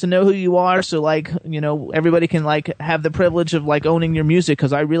all of us to know who you are. So, everybody can have the privilege of owning your music,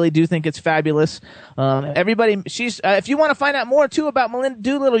 because I really do think it's fabulous. Everybody, if you want to find out more too about Melinda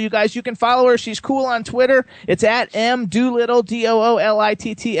Doolittle, you guys, you can follow her. She's cool on Twitter. It's at mdoolittle,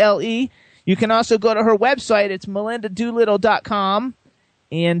 Doolittle. You can also go to her website. It's melindadoolittle.com,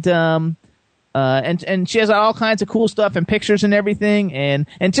 and she has all kinds of cool stuff and pictures and everything. And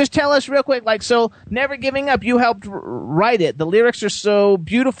just tell us real quick, so Never Giving Up, you helped write it. The lyrics are so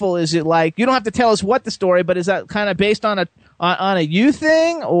beautiful. Is it you don't have to tell us what the story, but is that kind of based on a you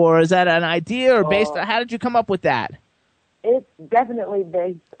thing, or is that an idea, or based on, how did you come up with that? It's definitely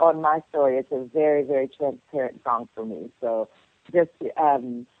based on my story. It's a very, very transparent song for me. So just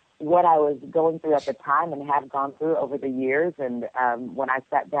what I was going through at the time and have gone through over the years. And when I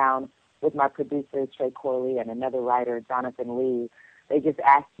sat down with my producers, Trey Corley, and another writer, Jonathan Lee, they just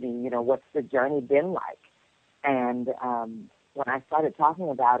asked me, what's the journey been like? And when I started talking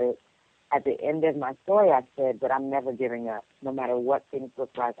about it, at the end of my story, I said that I'm never giving up. No matter what things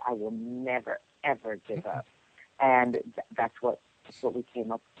look like, I will never, ever give up. And that's what we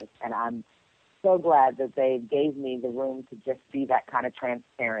came up with. And I'm so glad that they gave me the room to just be that kind of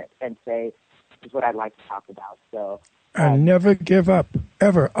transparent and say, this is what I'd like to talk about. So, and never give up,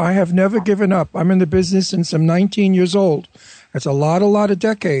 ever. I have never given up. I'm in the business since I'm 19 years old. That's a lot of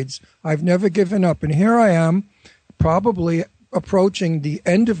decades. I've never given up. And here I am, probably approaching the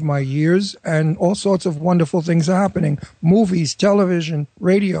end of my years, and all sorts of wonderful things are happening. Movies, television,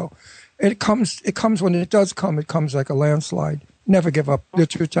 radio. It comes when it does come. It comes like a landslide. Never give up. You're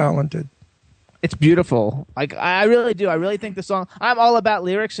too talented. It's beautiful. I really do. I really think the song, I'm all about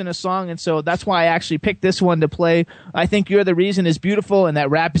lyrics in a song, and so that's why I actually picked this one to play. I think You're the Reason is beautiful, and that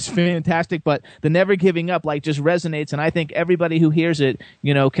rap is fantastic, but the Never Giving Up just resonates, and I think everybody who hears it,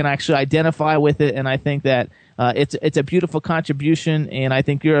 can actually identify with it, and I think that it's a beautiful contribution, and I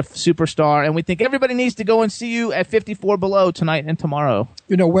think you're a superstar, and we think everybody needs to go and see you at 54 Below tonight and tomorrow.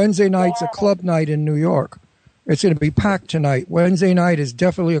 Wednesday night's a club night in New York. It's going to be packed tonight. Wednesday night is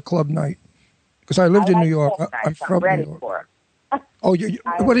definitely a club night. Because I lived in New York. I'm from New York. Oh,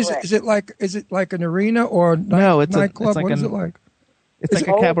 what is it? Is it like an arena or it's nightclub? What is it like? It's like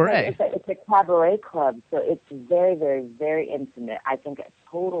a cabaret. It's a cabaret club, so it's very, very, very intimate. I think a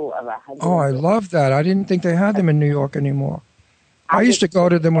total of 100. Oh, I love that. I didn't think they had them in New York anymore. I used to go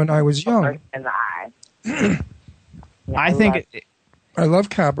to them when I was young. I love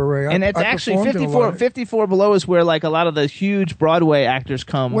cabaret. And it's actually 54 Below is where a lot of the huge Broadway actors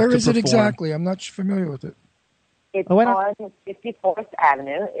come. Where is it perform. exactly? I'm not familiar with it. It's on 54th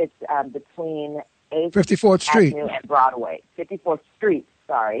Avenue. It's between 8th 54th Street Avenue and Broadway. 54th Street,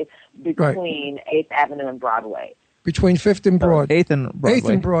 sorry, between 8th Avenue and Broadway. Between 5th and Broadway. 8th and Broadway. 8th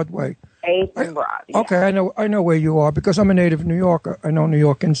and Broadway. 8th and Broadway. Yeah. Okay, I know where you are because I'm a native New Yorker. I know New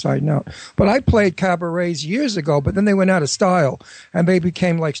York inside and out. But I played cabarets years ago, but then they went out of style and they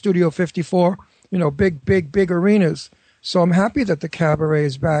became like Studio 54, big arenas. So I'm happy that the cabaret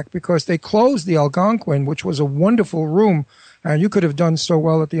is back because they closed the Algonquin, which was a wonderful room, and you could have done so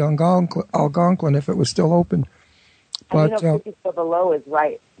well at the Algonquin if it was still open. But 54 Below is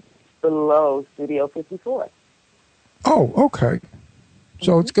right below Studio 54. Oh, okay.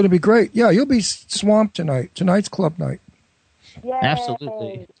 So it's going to be great. Yeah, you'll be swamped tonight. Tonight's club night. Yay.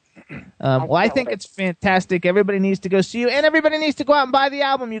 Absolutely. Well, I think it's fantastic. Everybody needs to go see you, and everybody needs to go out and buy the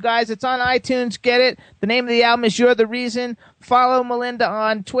album, you guys. It's on iTunes. Get it. The name of the album is You're the Reason. Follow Melinda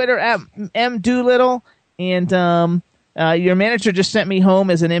on Twitter at mdoolittle, and your manager just sent me home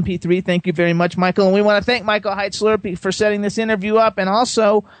as an MP3. Thank you very much, Michael. And we want to thank Michael Heitzler for setting this interview up. And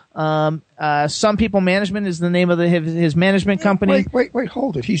also, Some People Management is the name of his management company. Wait,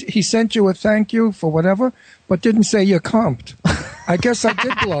 hold it. He sent you a thank you for whatever, but didn't say you're comped. I guess I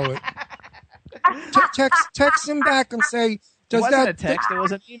did blow it. Text him back and say, it wasn't a text, it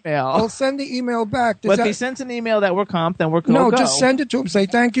was an email. I'll send the email back. But if he sends an email that we're comped, then we're going to go. No, just send it to him. Say,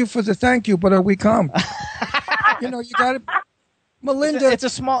 thank you for the thank you, but are we comped? You got Melinda, it's a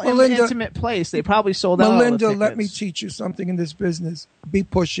small, Melinda, intimate place. They probably sold out. Melinda, all the let me tickets. teach you something in this business. Be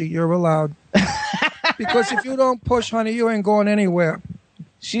pushy. You're allowed. Because if you don't push, honey, you ain't going anywhere.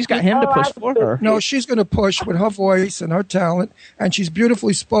 She's got him to push for her. No, she's going to push with her voice and her talent, and she's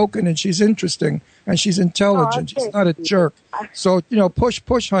beautifully spoken, and she's interesting, and she's intelligent. She's not a jerk. So,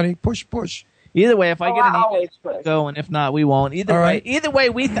 push, honey, push. Either way, if I get an email, always push. go, and if not, we won't. Either way,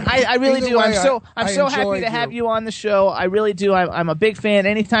 I really Either do. way, I'm so happy enjoyed to have you. you on the show. I really do. I'm a big fan.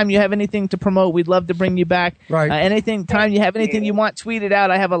 Anytime you have anything to promote, we'd love to bring you back. Right. Anytime you have anything you want, tweet it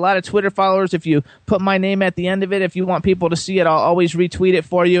out. I have a lot of Twitter followers. If you put my name at the end of it, if you want people to see it, I'll always retweet it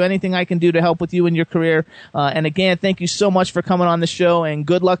for you. Anything I can do to help with you in your career. And again, thank you so much for coming on the show, and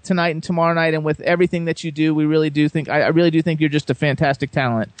good luck tonight and tomorrow night, and with everything that you do. I really do think you're just a fantastic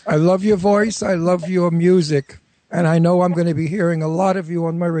talent. I love your voice. I love your music. And I know I'm going to be hearing a lot of you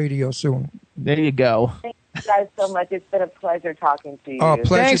on my radio soon. There you go. Thank you guys so much. It's been a pleasure talking to you. Oh,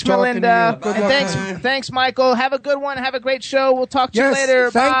 pleasure Thanks, talking Melinda. to you. Good And luck. thanks, Michael. Have a good one. Have a great show. We'll talk to you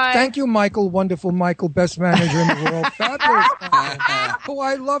later. Bye. Thank you, Michael. Wonderful Michael, best manager in the world. Fabulous. Who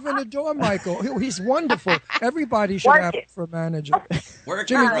I love and adore, Michael. He's wonderful. Everybody should have him for a manager. Work it,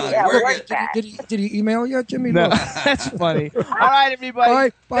 Jimmy, Ron. Work it. did he email yet, Jimmy? No, Look. that's funny. All right,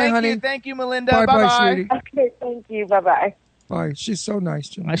 everybody. Bye, honey. Thank you, Melinda. Bye, Bye-bye. sweetie. Okay, thank you. Bye-bye. Bye. She's so nice,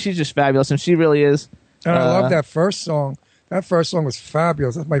 Jimmy. She's just fabulous, and she really is. And I love that first song. That first song was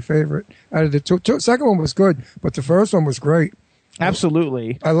fabulous. That's my favorite. Out of the two, second one was good, but the first one was great.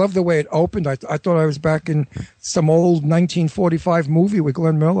 Absolutely. I love the way it opened. I thought I was back in some old 1945 movie with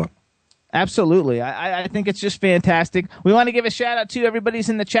Glenn Miller. Absolutely. I think it's just fantastic. We want to give a shout out to everybody's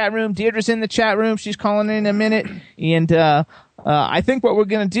in the chat room. Deirdre's in the chat room. She's calling in a minute. And I think what we're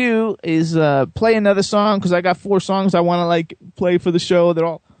going to do is play another song, because I got 4 songs I want to play for the show. They're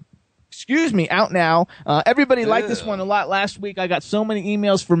all, out now. Everybody liked this one a lot last week. I got so many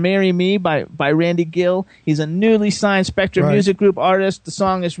emails for Marry Me by Randy Gill. He's a newly signed Spectrum Music Group artist. The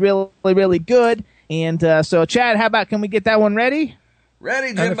song is really, really good. And so, Chad, how about, can we get that one ready?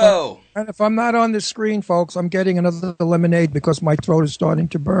 Ready, Jimbo. And if I'm not on the screen, folks, I'm getting another lemonade because my throat is starting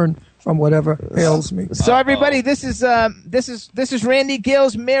to burn from whatever ails me. So, everybody, this is Randy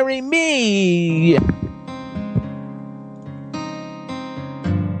Gill's "Marry Me."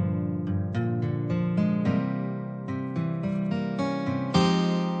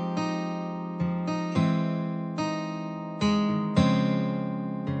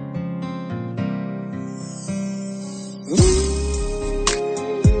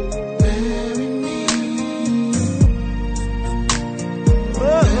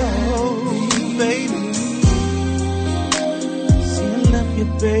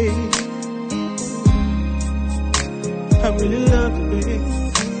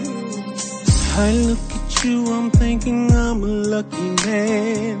 I look at you, I'm thinking I'm a lucky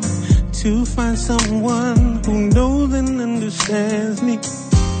man to find someone who knows and understands me.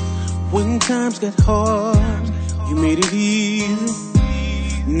 When times get hard, you made it easy.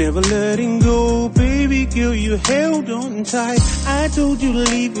 Never letting go, baby girl, you held on tight. I told you to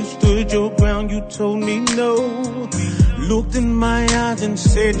leave, you stood your ground, you told me no. Looked in my eyes and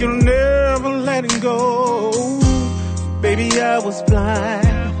said you'll never let it go. Baby, I was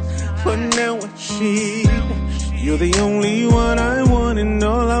blind, but now I see. You're the only one I want and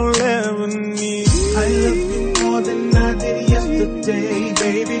all I'll ever need. I love you more than I did yesterday,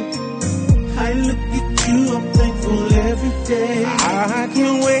 baby. I look at you, I'm thankful every day. I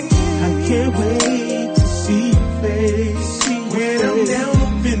can't wait to see your face. When I'm down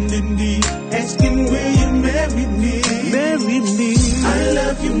on bended knee, asking will you marry me? Marry me. I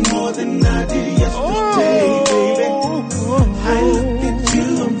love you more than I did yesterday, baby. I look at you,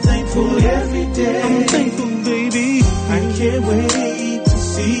 I'm thankful every day. I'm thankful, baby. I can't wait to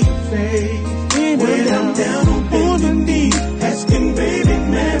see your face. When I'm down on bended knee, asking baby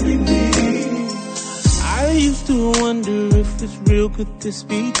marry me. I used to wonder if it's real, could this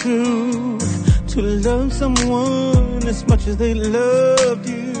be true? To love someone as much as they loved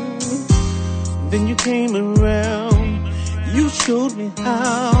you. Then you came around, you showed me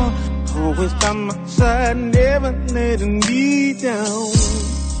how. Always by my side, never letting me down.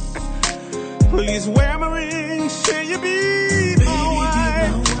 Please wear my ring, say you be my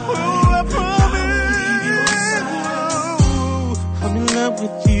wife. Oh, I promise. I'm in love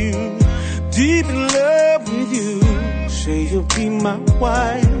with you, deep in love with you. Say you'll be my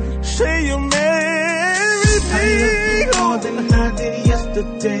wife, say you'll marry me. I love you more than I did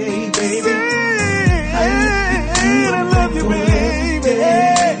yesterday, baby. I love you, baby.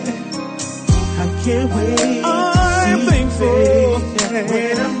 I can't wait. I'm thankful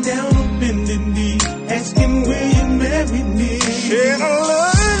when I'm down on bended knee, asking will you marry me?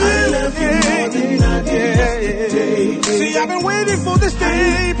 this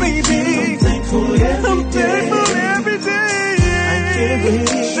day, baby. I'm thankful every day. I can't wait.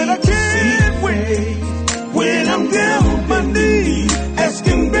 Said I can't wait. When I'm down on my knees,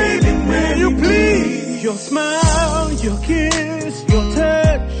 asking baby, will you please? Your smile, your kiss, your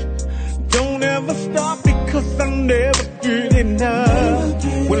touch. Don't ever stop because I'll never get enough.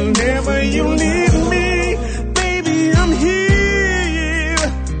 Whenever you need me, baby, I'm here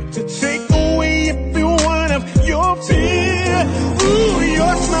to take away every one of your fear. Ooh,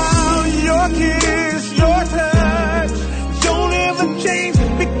 your smile, your kiss, your touch. Don't ever change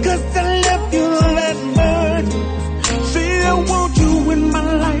because I love you that much. Say I want you in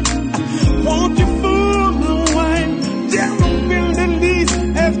my life. I want you for my wife. Down on bending knees,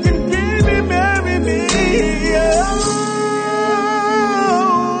 asking baby, marry me.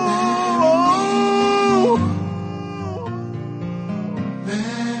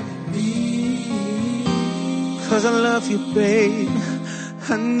 Cause I love you, babe.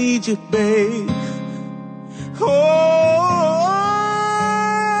 I need you, babe. Oh,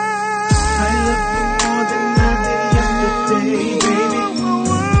 I love you more than I did yesterday, baby.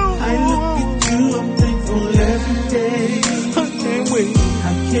 I look at you, I'm thankful every day. I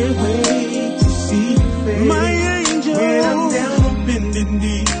can't wait to see you, babe. My angel, when I'm down on bending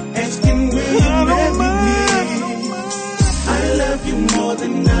knee, asking will you marry me? I love you more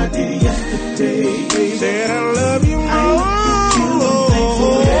than I did yesterday, baby. Said I love you more.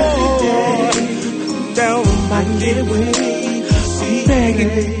 I can't wait to see you,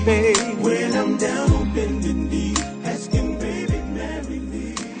 babe. When I'm down on bending knee, asking baby, marry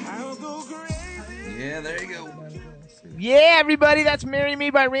me. I'll go crazy. Yeah, there you go. Yeah, everybody, that's Marry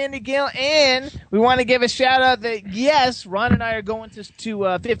Me by Randy Gill. And we want to give a shout out that, yes, Ron and I are going to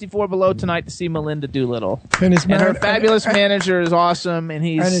 54 Below tonight to see Melinda Doolittle. And her fabulous manager is awesome. And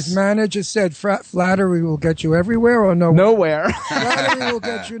his manager said flattery will get you everywhere or nowhere? Nowhere. Flattery will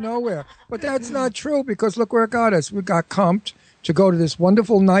get you nowhere. But that's not true because look where it got us. We got comped to go to this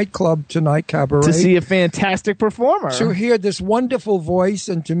wonderful nightclub tonight, Cabaret. To see a fantastic performer. To hear this wonderful voice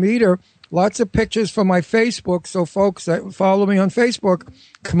and to meet her. Lots of pictures from my Facebook. So folks that follow me on Facebook,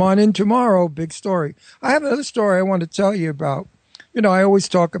 come on in tomorrow. Big story. I have another story I want to tell you about. You know, I always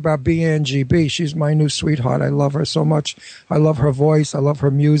talk about BNGB. She's my new sweetheart. I love her so much. I love her voice. I love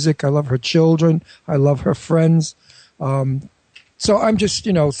her music. I love her children. I love her friends. So I'm just,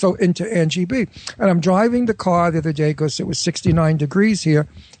 so into Angie B. And I'm driving the car the other day because it was 69 degrees here.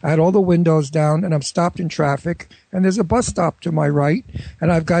 I had all the windows down and I'm stopped in traffic. And there's a bus stop to my right.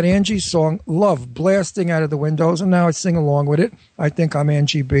 And I've got Angie's song, Love, blasting out of the windows. And now I sing along with it. I think I'm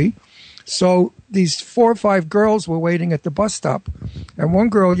Angie B. So these 4 or 5 girls were waiting at the bus stop. And one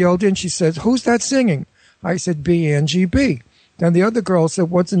girl yelled in, she said, who's that singing? I said, Angie B. Then the other girl said,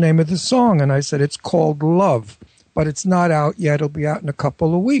 what's the name of the song? And I said, it's called Love. But it's not out yet. It'll be out in a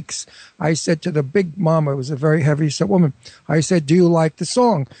couple of weeks. I said to the big mama, it was a very heavy-set woman, I said, do you like the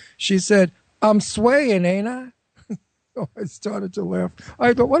song? She said, I'm swaying, ain't I? Oh, I started to laugh.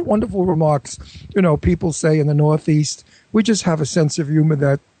 I thought, what wonderful remarks, people say in the Northeast. We just have a sense of humor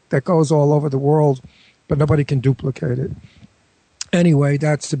that goes all over the world, but nobody can duplicate it. Anyway,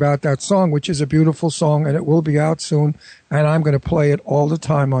 that's about that song, which is a beautiful song, and it will be out soon. And I'm going to play it all the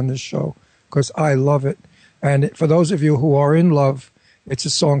time on this show because I love it. And for those of you who are in love, it's a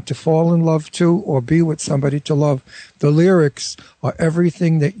song to fall in love to or be with somebody to love. The lyrics are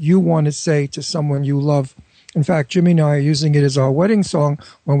everything that you want to say to someone you love. In fact, Jimmy and I are using it as our wedding song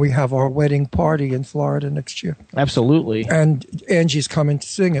when we have our wedding party in Florida next year. Absolutely. And Angie's coming to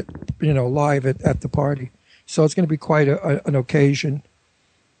sing it, live at the party. So it's going to be quite an occasion.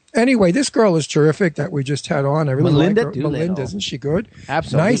 Anyway, this girl is terrific that we just had on. I really Melinda like her. Doolittle. Melinda, isn't she good?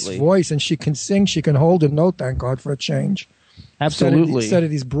 Absolutely. Nice voice, and she can sing. She can hold a note, thank God for a change. Absolutely. Instead of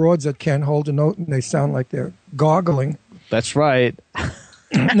these broads that can't hold a note and they sound like they're goggling. That's right.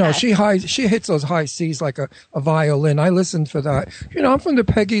 No, she hits those high C's like a violin. I listened for that. I'm from the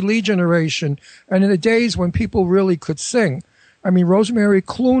Peggy Lee generation, and in the days when people really could sing. I mean, Rosemary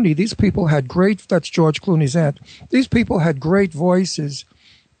Clooney, these people had that's George Clooney's aunt. These people had great voices.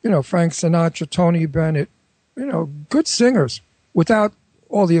 Frank Sinatra, Tony Bennett, good singers without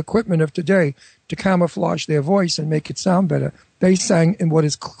all the equipment of today to camouflage their voice and make it sound better. They sang in what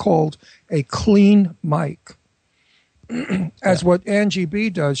is called a clean mic. As what Angie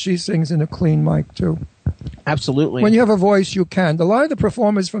B does, she sings in a clean mic too. Absolutely. When you have a voice, you can. A lot of the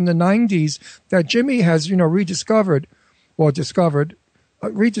performers from the 90s that Jimmy has, rediscovered,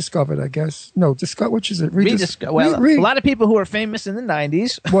 I guess. No, which is it? A lot of people who are famous in the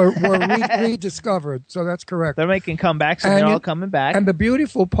 90s were rediscovered, so that's correct. They're making comebacks, and they're all coming back. And the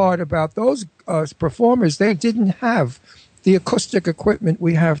beautiful part about those performers, they didn't have the acoustic equipment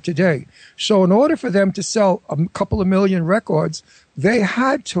we have today. So in order for them to sell a couple of million records, they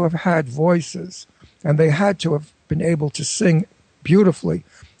had to have had voices, and they had to have been able to sing beautifully.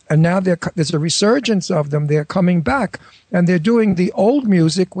 And now there's a resurgence of them. They're coming back, and they're doing the old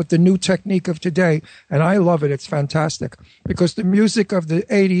music with the new technique of today. And I love it. It's fantastic, because the music of the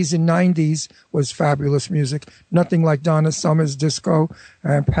 80s and 90s was fabulous music. Nothing like Donna Summer's Disco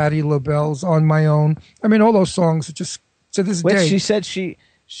and Patti LaBelle's On My Own. I mean, all those songs are just, to this day. She said she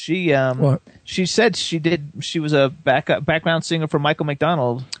said she was a background singer for Michael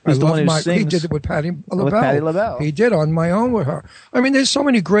McDonald, who's the one who sings. He did it with Patti LaBelle. With Patti LaBelle. He did On My Own with her. I mean, there's so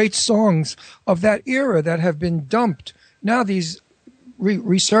many great songs of that era that have been dumped. Now these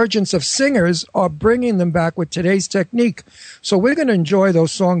resurgence of singers are bringing them back with today's technique. So we're going to enjoy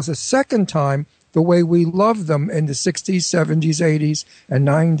those songs a second time the way we loved them in the 60s, 70s, 80s, and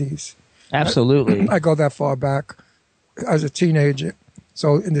 90s. Absolutely. I go that far back as a teenager.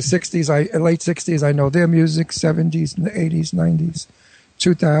 So in the 60s, late 60s, I know their music, 70s, 80s, 90s,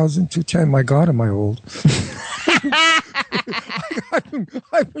 2000, 2010. My God, am I old?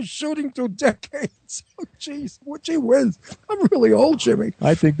 I've been shooting through decades. Oh, jeez. Gee whiz. I'm really old, Jimmy.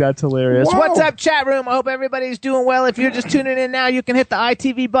 I think that's hilarious. Wow. What's up, chat room? I hope everybody's doing well. If you're just tuning in now, you can hit the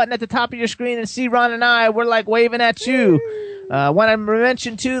ITV button at the top of your screen and see Ron and I. We're like waving at you. Want to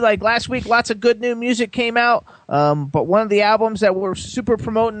mention, too, like last week, lots of good new music came out. But one of the albums that we're super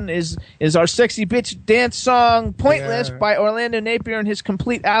promoting is our sexy bitch dance song, Pointless, by Orlando Napier, and his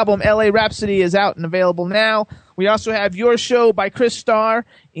complete album, L.A. Rhapsody, is out and available now. We also have Your Show by Chris Starr,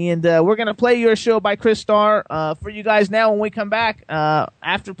 and we're going to play Your Show by Chris Starr for you guys now when we come back.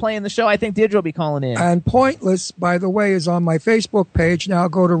 After playing the show, I think Deirdre will be calling in. And Pointless, by the way, is on my Facebook page. Now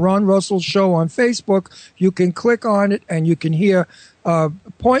go to Ron Russell's Show on Facebook. You can click on it, and you can hear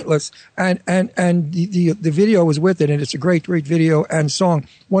Pointless, and the video is with it, and it's a great video and song.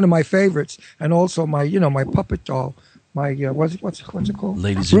 One of my favorites, and also my puppet doll. My what's it called?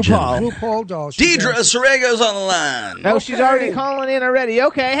 Ladies and gentlemen, RuPaul doll. Deidre Sorrego's on the line. Oh, she's already calling in already.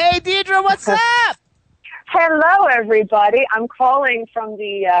 Okay, hey Deidre, what's up? Hello, everybody. I'm calling from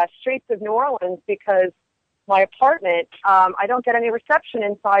the streets of New Orleans because my apartment, I don't get any reception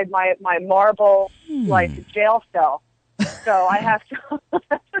inside my marble like jail cell. So I have to.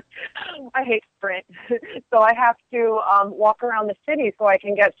 I hate Sprint. So I have to walk around the city so I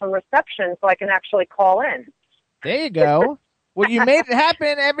can get some reception so I can actually call in. There you go. Well, you made it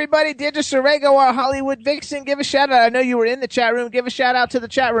happen, everybody. Deirdre Sorrego, our Hollywood vixen. Give a shout out. I know you were in the chat room. Give a shout out to the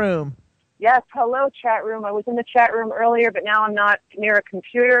chat room. Yes, hello, chat room. I was in the chat room earlier, but now I'm not near a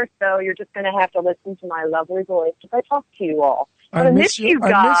computer, so you're just going to have to listen to my lovely voice as I talk to you all. But I miss you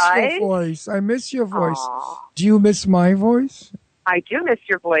guys. I miss your voice. I miss your voice. Aww. Do you miss my voice? I do miss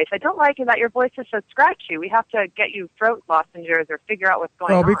your voice. I don't like it that your voice is so scratchy. We have to get you throat lozenges or figure out what's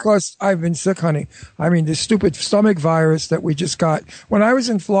going on. Well, because I've been sick, honey. I mean, this stupid stomach virus that we just got. When I was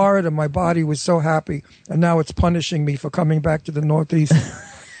in Florida, my body was so happy, and now it's punishing me for coming back to the Northeast.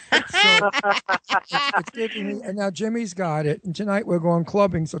 It's taking me, and now Jimmy's got it, and tonight we're going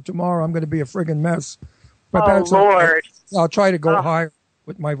clubbing, so tomorrow I'm going to be a friggin' mess. But that's Lord. Okay. I'll try to go higher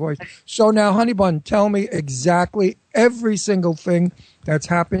with my voice. So now, Honey Bun, tell me exactly every single thing that's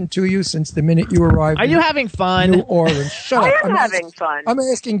happened to you since the minute you arrived. Are you having fun? New Orleans. Shut up. I am having fun. I'm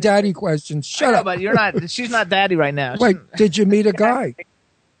asking daddy questions. Shut up. But you're not. She's not daddy right now. Wait, did you meet a guy?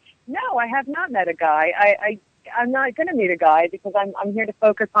 No, I have not met a guy. I'm not going to meet a guy because I'm here to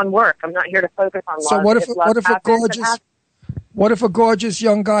focus on work. I'm not here to focus on love. So what if a gorgeous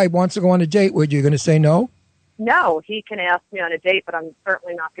young guy wants to go on a date with you? You're going to say no? No, he can ask me on a date, but I'm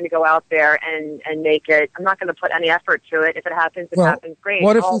certainly not going to go out there and make it. I'm not going to put any effort to it. If it happens, it happens. Great.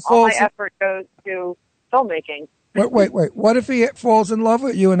 What if all my effort goes to filmmaking. Wait. What if he falls in love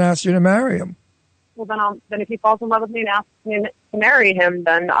with you and asks you to marry him? Well, then if he falls in love with me and asks me to marry him,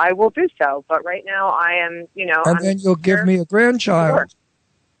 then I will do so. But right now, I am, And then you'll give me a grandchild.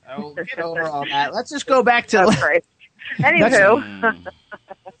 Oh, get over all that. Let's just go back to... Anywho.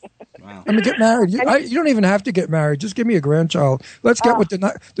 Wow. I mean, get married. You don't even have to get married. Just give me a grandchild. Let's get with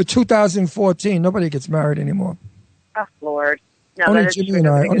the 2014. Nobody gets married anymore. Oh, Lord. No, only Jimmy and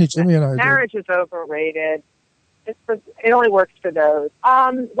I. Marriage is overrated. It only works for those.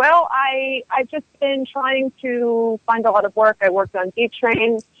 Well, I've just been trying to find a lot of work. I worked on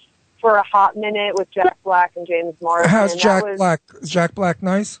D-Train for a hot minute with Jack Black and James Morrison. How's Jack Black? Is Jack Black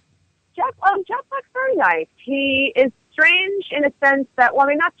nice? Jack Black's very nice. He is strange in a sense that, well, I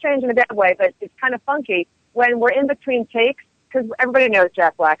mean, not strange in a bad way, but it's kind of funky when we're in between takes, because everybody knows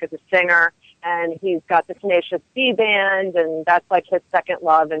Jack Black is a singer, and he's got the Tenacious D band, and that's like his second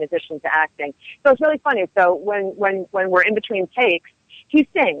love in addition to acting. So it's really funny. So when we're in between takes, he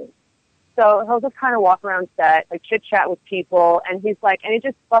sings. So he'll just kind of walk around set, like chit chat with people, and he's like, and he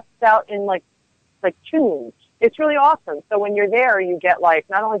just busts out in like tunes. It's really awesome. So when you're there, you get like,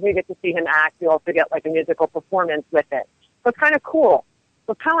 not only do you get to see him act, you also get like a musical performance with it. So it's kind of cool.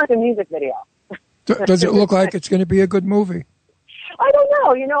 So it's kind of like a music video. Does it look like it's going to be a good movie? I don't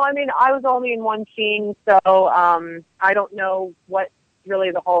know. You know, I mean, I was only in one scene, so I don't know what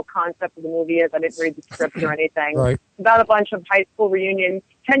really the whole concept of the movie is. I didn't read the script or anything. Right. It's about a bunch of high school reunions,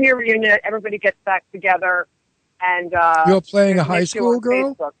 10-year reunion. Everybody gets back together, and you're playing a high school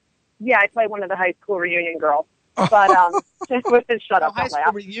girl. Facebook. Yeah, I play one of the high school reunion girls. But shut up. High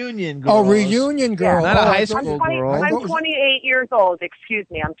school reunion girl. Oh, reunion girl. Yeah, not a high school girl. I'm 28 years old. Excuse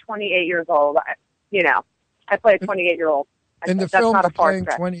me, I'm 28 years old. You know, I play a 28-year-old. In the that's film, not you're a far playing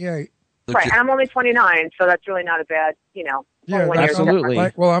stretch. 28. Right, and I'm only 29, so that's really not a bad, you know. Yeah, absolutely.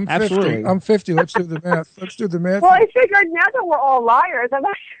 Like, well, I'm 50. Absolutely. I'm 50. Let's do the math. Well, I figured now that we're all liars,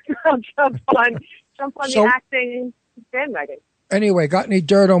 I'll jump on the acting bandwagon. Anyway, got any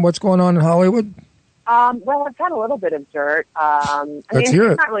dirt on what's going on in Hollywood? Well, I've had a little bit of dirt. Let's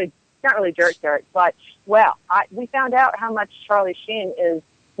hear it. It's not really dirt, but we found out how much Charlie Sheen is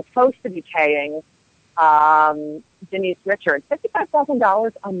supposed to be paying Denise Richards,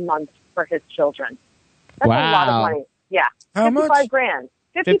 $55,000 a month for his children. That's a lot of money. Yeah, how much? $55,000.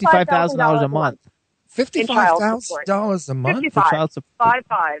 $55,000 a month. $55,000 a month 55. for child support.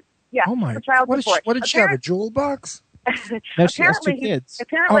 55. Yeah. Oh my! For child what support. What did she have? A jewel box? No, she has two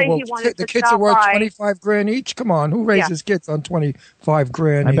Apparently, kids. he wanted the to kids stop are worth by. $25,000 each. Come on, who raises kids on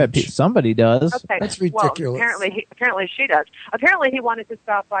 $25,000? I bet somebody does. Okay. That's ridiculous. Well, apparently she does. Apparently he wanted to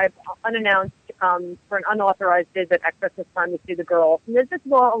stop by unannounced for an unauthorized visit at Christmas time to see the girl. And this is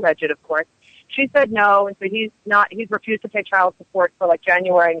all alleged, of course. She said no, and so he's refused to pay child support for like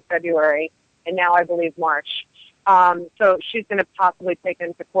January and February, and now I believe March. So she's going to possibly take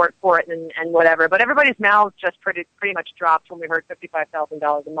him to court for it and whatever. But everybody's mouths just pretty much dropped when we heard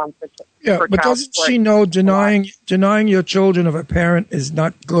 $55,000 a month. For but doesn't she know denying your children of a parent is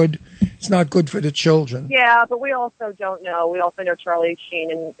not good? It's not good for the children. Yeah, but we also don't know. We also know Charlie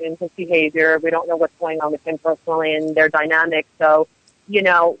Sheen and his behavior. We don't know what's going on with him personally and their dynamic. So, you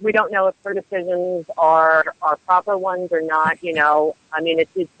know, we don't know if her decisions are proper ones or not. You know, I mean,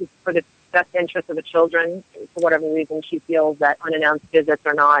 it's for the best interest of the children. For whatever reason, she feels that unannounced visits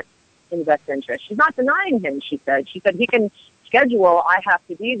are not in the best interest. She's not denying him, she said. She said he can schedule, I have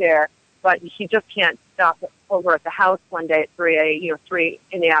to be there, but he just can't stop over at the house one day at 3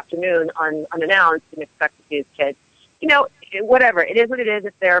 in the afternoon unannounced and expect to see his kids. You know, whatever. It is what it is.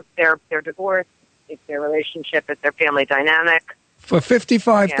 It's their divorce. It's their relationship. It's their family dynamic. For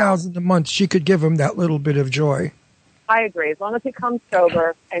 $55,000 a month, she could give him that little bit of joy. I agree. As long as he comes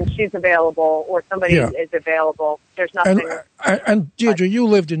sober and she's available or somebody is available, there's nothing. And Deirdre, you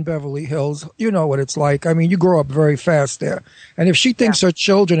lived in Beverly Hills. You know what it's like. I mean, you grow up very fast there. And if she thinks her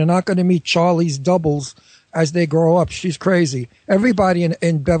children are not going to meet Charlie's doubles as they grow up, she's crazy. Everybody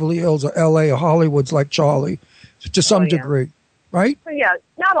in Beverly Hills or L.A. or Hollywood's like Charlie to some degree, right? So, yeah,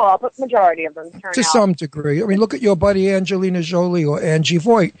 not all, but majority of them turn out. To some degree. I mean, look at your buddy Angelina Jolie or Angie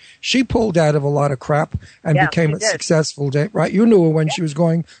Voigt. She pulled out of a lot of crap and became a successful day, right? You knew her when she was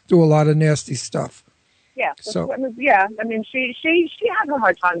going through a lot of nasty stuff. Yeah. So yeah, I mean, she had a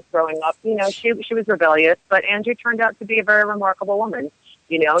hard time growing up. You know, she was rebellious, but Angie turned out to be a very remarkable woman.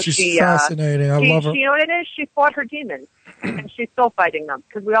 You know, she's fascinating. I love her. You know what it is? She fought her demons, and she's still fighting them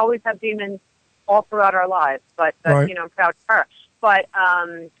because we always have demons all throughout our lives. But you know, I'm proud of her. But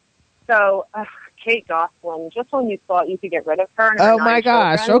Kate Gosselin, just when you thought you could get rid of her. And her oh my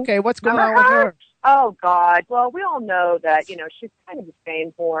gosh! Children, okay, what's going on with her? Oh God! Well, we all know that she's kind of a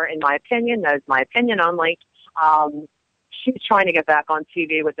fame whore, in my opinion. That is my opinion only. She's trying to get back on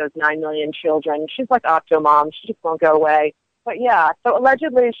TV with those 9 million children. She's like Octomom. She just won't go away. But yeah, so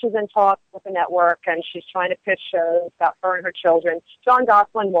allegedly she's in talks with the network, and she's trying to pitch shows about her and her children. John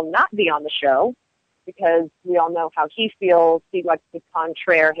Gosselin will not be on the show because we all know how he feels. He likes to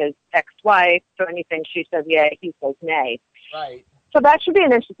contraire his ex-wife. So anything she says yay, he says nay. Right. So that should be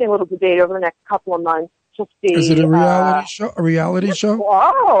an interesting little debate over the next couple of months to see. Is it a reality show? A reality show?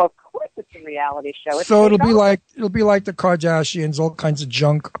 Oh, of course it's a reality show. So it'll be like the Kardashians, all kinds of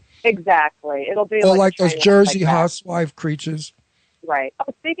junk. Exactly. It'll be or like those Jersey housewife creatures. Right.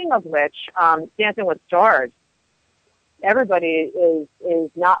 Oh, speaking of which, Dancing with Stars, everybody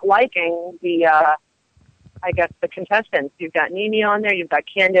is not liking the contestants. You've got Nene on there. You've got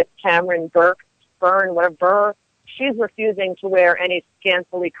Candace, Cameron, Byrne, whatever, she's refusing to wear any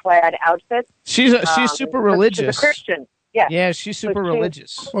scantily clad outfits. She's super religious. She's a Christian. Yeah. Yeah, she's super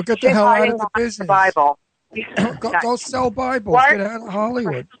religious. Well, get the hell out of the business. Bible. Go sell Bibles. Get out of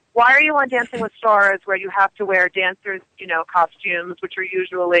Hollywood. Why are you on Dancing with Stars where you have to wear dancers, costumes, which are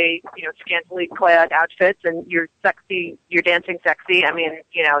usually, scantily clad outfits, and you're sexy, you're dancing sexy? I mean,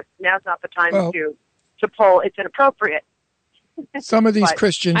 now's not the time to pull. It's inappropriate. Some of these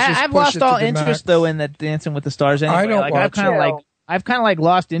Christians just I've push lost it to all the interest max. though in the Dancing with the Stars. Anyway. I don't watch it. I've kind of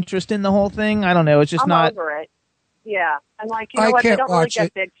lost interest in the whole thing. I don't know. It's just I'm over it. Yeah, and I what? They can't don't really watch get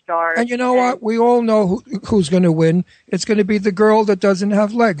it. big stars. And you know what? We all know who's going to win. It's going to be the girl that doesn't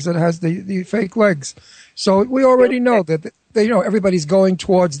have legs, that has the fake legs. So we already know that everybody's going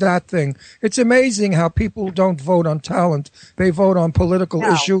towards that thing. It's amazing how people don't vote on talent; they vote on political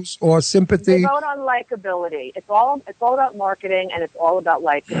issues or sympathy. They vote on likability. It's all about marketing, and it's all about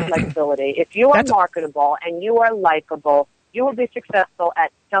likability. If you are marketable and you are likable, you will be successful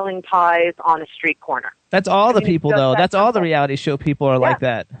at selling pies on a street corner. That's all the people, though. That's all the reality show people are like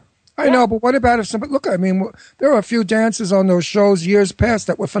that. I know, but what about if somebody... Look, I mean, there are a few dancers on those shows years past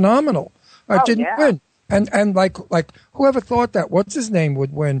that were phenomenal. Didn't win. And like whoever thought that? What's his name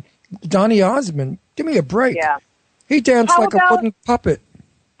would win? Donny Osmond. Give me a break. Yeah. He danced like a wooden puppet.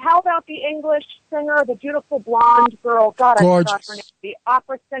 How about the English singer, the beautiful blonde girl? God, Gorgeous. I forgot her name. The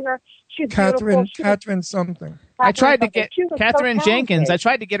opera singer. She's Catherine beautiful. Catherine something. I tried to get She was Catherine so Jenkins. talented. I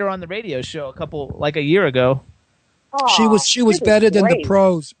tried to get her on the radio show a year ago. Oh, She was better than the great.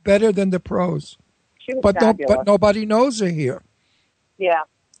 pros. Better than the pros. She was But fabulous. nobody knows her here. Yeah.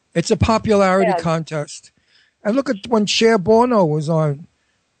 It's a popularity Yeah. contest. And look at when Cher Bono was on.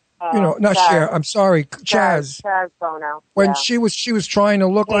 Not Chaz. Cher. I'm sorry, Chaz. Chaz Bono. When yeah. she was trying to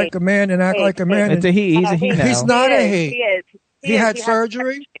look like a man and act like a man. It's a he. He's a he now. He's not a he. He is. He had the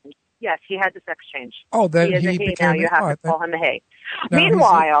surgery? sex change. Yes, he had the sex change. Oh, then he is a he became now. You have a to call him a he. Now he's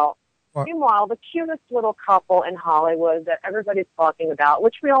Meanwhile, What? the cutest little couple in Hollywood that everybody's talking about,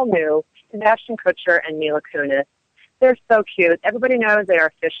 which we all knew, is Ashton Kutcher and Mila Kunis. They're so cute. Everybody knows they are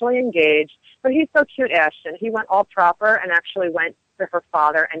officially engaged, but he's so cute, Ashton. He went all proper and actually went to her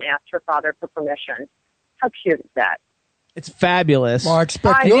father and asked her father for permission. How cute is that? It's fabulous. Well, I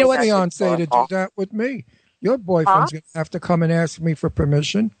expect I your think that's fiance to do adorable. that with me. Your boyfriend's going to have to come and ask me for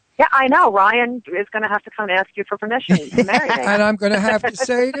permission. Yeah, I know. Ryan is going to have to come and ask you for permission to marry me. And I'm going to have to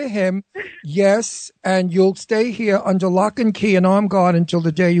say to him, yes, and you'll stay here under lock and key and armed guard until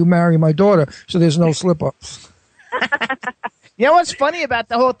the day you marry my daughter, so there's no slip-ups. You know what's funny about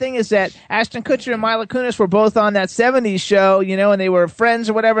the whole thing is that Ashton Kutcher and Mila Kunis were both on that 70s show, and they were friends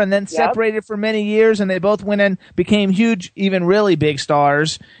or whatever, and then separated for many years, and they both went and became huge, even really big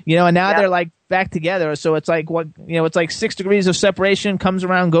stars, and now they're like back together. So it's like it's like 6 degrees of separation, comes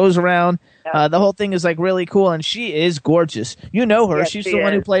around, goes around. The whole thing is like really cool, and she is gorgeous. You know her. Yes, She's she the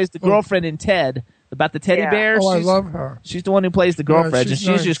one who is. plays the girlfriend in Ted, about the teddy bear. Oh, I She's- love her. She's the one who plays the girlfriend, she's and she's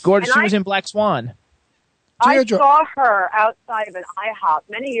nice. just gorgeous. And She was in Black Swan. I Deirdre. saw her outside of an IHOP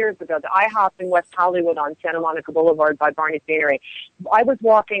many years ago, the IHOP in West Hollywood on Santa Monica Boulevard by Barney's Beanery. I was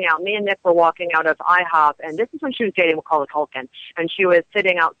walking out, me and Nick were walking out of IHOP, and this is when she was dating Macaulay Culkin, and she was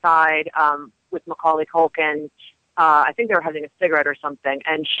sitting outside with Macaulay Culkin. I think they were having a cigarette or something,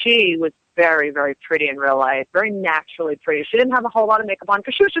 and she was very, very pretty in real life, very naturally pretty. She didn't have a whole lot of makeup on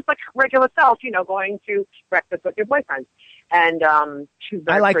because she was just like her regular self, going to breakfast with your boyfriend. And she was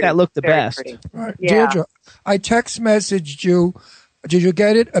very I like pretty, that look the very best. pretty. Right. Yeah. Deirdre, I text messaged you. Did you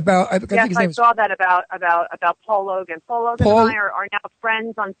get it? I think Yes, his I name is saw that about Paul Logan. Paul Logan Paul- and I are now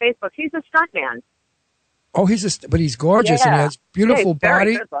friends on Facebook. He's a stuntman. Oh, but he's gorgeous and he has beautiful he's very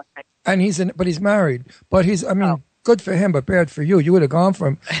body, good looking. and but he's married. But good for him, but bad for you. You would have gone for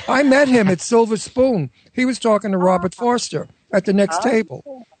him. I met him at Silver Spoon. He was talking to Robert Forster at the next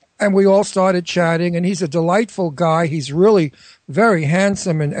table. And we all started chatting, and he's a delightful guy. He's really very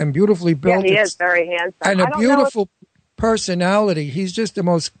handsome and beautifully built. Yeah, he is very handsome. And I a don't know beautiful personality. He's just the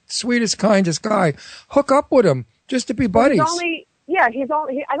most sweetest, kindest guy. Hook up with him just to be buddies. I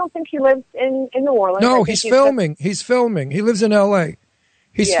don't think he lives in New Orleans. I No, think he's filming. He's filming. He lives in L.A.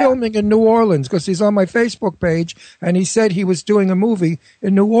 He's filming in New Orleans because he's on my Facebook page, and he said he was doing a movie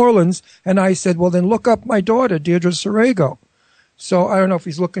in New Orleans. And I said, well, then look up my daughter, Deirdre Sorego. So I don't know if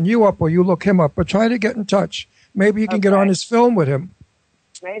he's looking you up or you look him up, but try to get in touch. Maybe you can get on his film with him.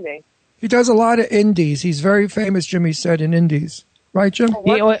 Maybe. He does a lot of indies. He's very famous, Jimmy said, in indies. Right, Jim?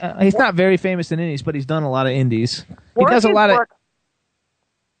 He's not very famous in indies, but he's done a lot of indies. He Where does a is lot of. work-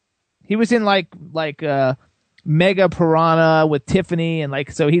 He was in like Mega Piranha with Tiffany, and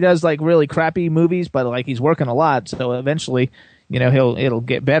so he does like really crappy movies, but like he's working a lot. So eventually, it'll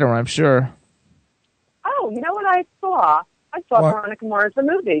get better, I'm sure. Oh, you know what I saw? I saw What? Veronica Mars, the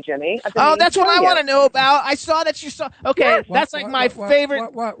movie, Jimmy. Oh, that's what I want to know about. I saw that you saw. Okay, that's like my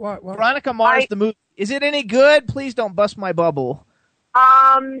favorite. What? Veronica Mars, the movie. Is it any good? Please don't bust my bubble.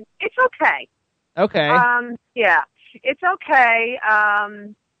 It's okay. Okay. Yeah, it's okay.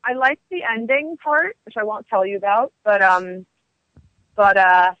 I like the ending part, which I won't tell you about, but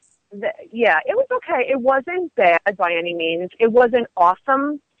yeah, it was okay. It wasn't bad by any means. It wasn't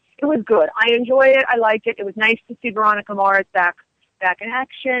awesome. It was good. I enjoyed it. I liked it. It was nice to see Veronica Mars back in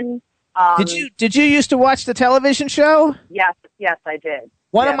action. Did you used to watch the television show? Yes, I did.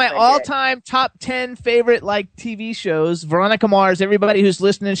 One of my all-time top 10 favorite TV shows, Veronica Mars. Everybody who's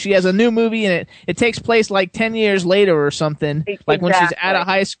listening, she has a new movie, and it takes place 10 years later or something, exactly. like when she's out of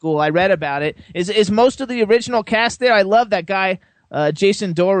high school. I read about it. Is most of the original cast there? I love that guy,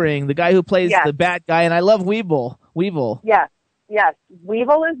 Jason Dohring, the guy who plays the bad guy, and I love Weevil. Yes.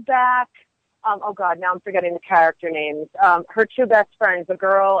 Weevil is back. Oh God, now I'm forgetting the character names. Her two best friends, the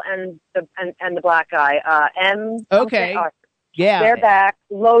girl and the black guy. Okay. Yeah. They're back.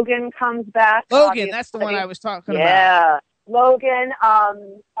 Logan comes back. Logan, obviously. that's the one I was talking about. Yeah. Logan,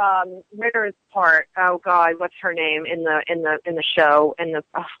 Ritter's part. Oh God, what's her name in the show?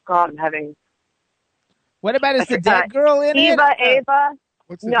 Oh God, I'm having. What about is the dead girl in it? Ava.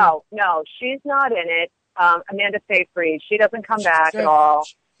 No, she's not in it. Amanda Seyfried. She doesn't come back at all.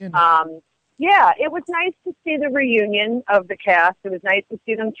 Yeah, it was nice to see the reunion of the cast. It was nice to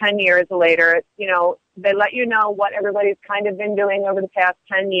see them 10 years later. They let you know what everybody's kind of been doing over the past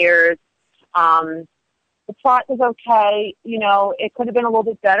 10 years. The plot was okay. It could have been a little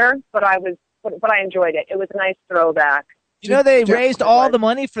bit better, but I enjoyed it. It was a nice throwback. They raised all the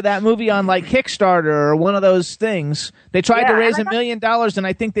money for that movie on Kickstarter or one of those things. They tried to raise $1 million, and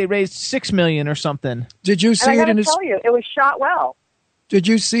I think they raised $6 million or something. Did you see it in? Tell you, it was shot well. Did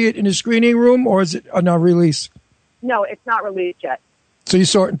you see it in a screening room, or is it not released? No, it's not released yet. So you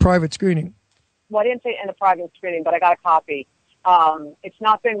saw it in private screening? Well, I didn't see it in a private screening, but I got a copy. It's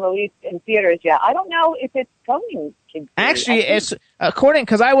not been released in theaters yet. I don't know if it's going to be. Actually, it's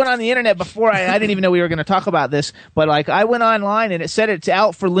because I went on the internet before. I didn't even know we were going to talk about this, but I went online and it said it's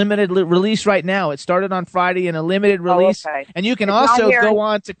out for limited release right now. It started on Friday in a limited release, and you can also go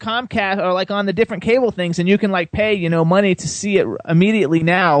on to Comcast or on the different cable things, and you can pay money to see it immediately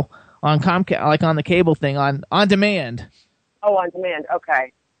now on Comcast, on the cable thing on demand. Oh, on demand.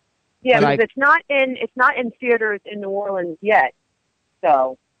 Okay. Yeah, because it's not in theaters in New Orleans yet.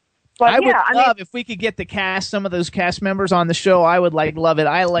 So, but I would love if we could get some of those cast members on the show. I would love it.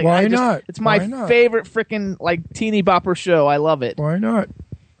 Why not? It's my favorite freaking teeny bopper show. I love it. Why not?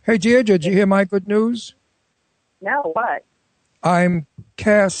 Hey, Deirdre, did you hear my good news? No, what? I'm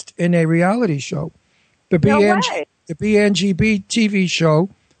cast in a reality show, the BNGB TV show.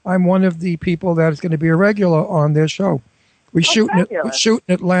 I'm one of the people that is going to be a regular on their show. We shoot in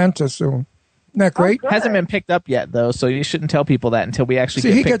Atlanta soon. Isn't that great? Hasn't been picked up yet, though, so you shouldn't tell people that until we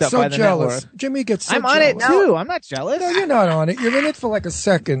actually get picked up by the network. Jimmy gets so I'm jealous. on it, too. I'm not jealous. No, you're not on it. You're in it for a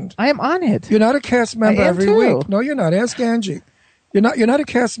second. I am on it. You're not a cast member every week. No, you're not. Ask Angie. You're not a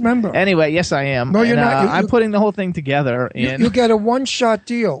cast member. Anyway, yes, I am. No, you're not. I'm putting the whole thing together. You get a one-shot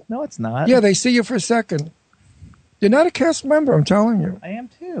deal. No, it's not. Yeah, they see you for a second. You're not a cast member, I'm telling you. I am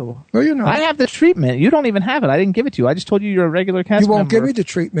too. No, you're not. I have the treatment. You don't even have it. I didn't give it to you. I just told you you're a regular cast member. You won't give me the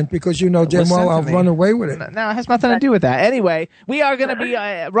treatment because you know damn well I'll run away with it. No, it has nothing to do with that. Anyway, we are going to be,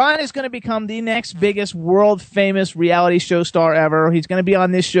 Ron is going to become the next biggest world famous reality show star ever. He's going to be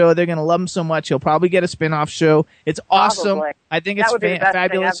on this show. They're going to love him so much. He'll probably get a spin-off show. It's awesome. Probably. I think it's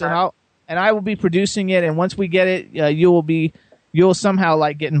fabulous. And I will be producing it. And once we get it, you'll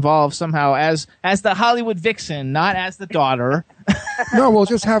somehow get involved somehow as the Hollywood vixen, not as the daughter. No, we'll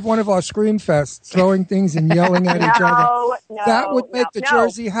just have one of our scream fests, throwing things and yelling at each other. That would make the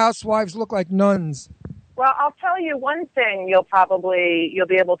Jersey housewives look like nuns. Well, I'll tell you one thing you'll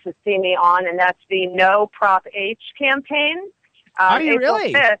be able to see me on, and that's the No Prop H campaign. Are you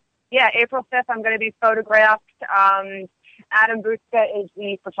really? 5th. Yeah, April 5th I'm going to be photographed. Adam Buska is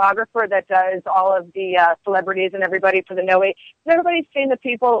the photographer that does all of the celebrities and everybody for the No H. Everybody's seen the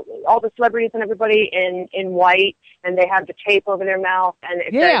people, all the celebrities and everybody in white, and they have the tape over their mouth, and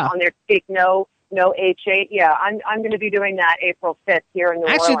it says on their cheek, no H8. Yeah, I'm going to be doing that April 5th here in New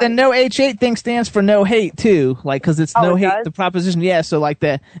Orleans. Actually, the no H8 thing stands for no hate too, because it's no hate. Does? The proposition, yeah. So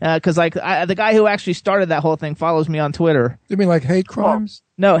because the guy who actually started that whole thing follows me on Twitter. You mean hate crimes?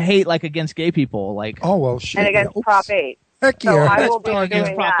 No, hate against gay people, Oh well, shit. And against Prop 8. Heck yeah. So I will be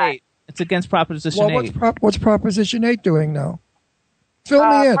against Prop 8. It's against Proposition 8. What's Proposition 8 doing now? Fill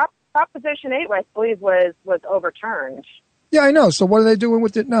me in. Proposition 8, I believe, was overturned. Yeah, I know. So what are they doing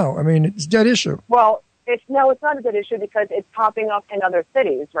with it now? I mean, it's a dead issue. Well, it's not a good issue because it's popping up in other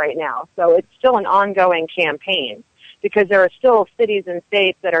cities right now. So it's still an ongoing campaign because there are still cities and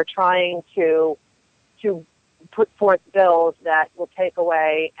states that are trying to put forth bills that will take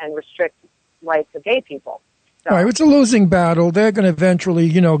away and restrict rights of gay people. So. Right, it's a losing battle. They're going to eventually,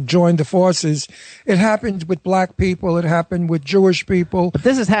 join the forces. It happened with black people. It happened with Jewish people. But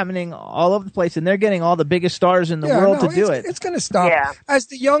this is happening all over the place, and they're getting all the biggest stars in the world to do it. It's going to stop. Yeah. As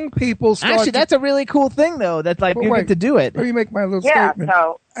the young people start... Actually, that's a really cool thing, though, that you get to do it. Let me make my little statement.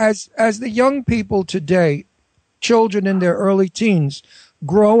 So... As the young people today, children in their early teens,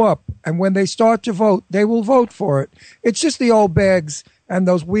 grow up, and when they start to vote, they will vote for it. It's just the old bags and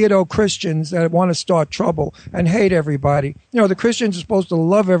those weirdo Christians that want to start trouble and hate everybody. The Christians are supposed to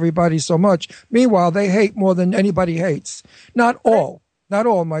love everybody so much. Meanwhile, they hate more than anybody hates. Not all. Not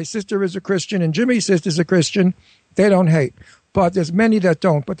all. My sister is a Christian and Jimmy's sister's a Christian. They don't hate. But there's many that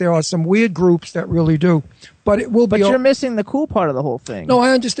don't. But there are some weird groups that really do. But it will be. But you're missing the cool part of the whole thing. No,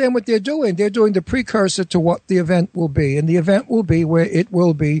 I understand what they're doing. They're doing the precursor to what the event will be, and the event will be where it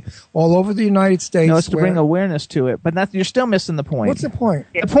will be all over the United States. No, it's to bring awareness to it. But you're still missing the point. What's the point?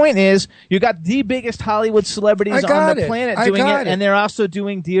 The point is you got the biggest Hollywood celebrities on the planet doing it, and they're also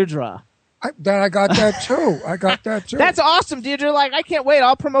doing Deirdre. I got that too. That's awesome, Deirdre. I can't wait.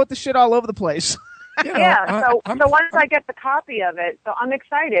 I'll promote the shit all over the place. So once I get the copy of it, so I'm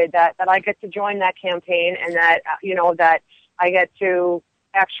excited that I get to join that campaign and that, that I get to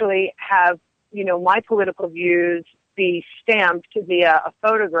actually have, my political views be stamped via a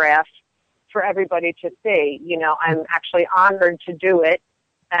photograph for everybody to see. I'm actually honored to do it,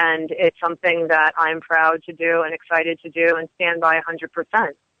 and it's something that I'm proud to do and excited to do and stand by 100%.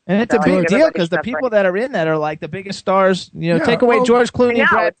 And it's a big deal because the people that are in that are like the biggest stars. Take away George Clooney,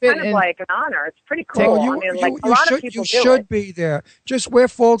 Brad Pitt. It's kind of like an honor. It's pretty cool. You should be there. Just wear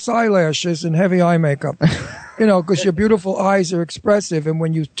false eyelashes and heavy eye makeup. Because your beautiful eyes are expressive, and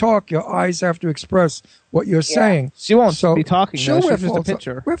when you talk, your eyes have to express what you're saying. She won't be talking. She'll wear just a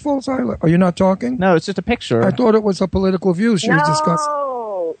picture. Wear false eyelashes. Are you not talking? No, it's just a picture. I thought it was a political view she was discussing.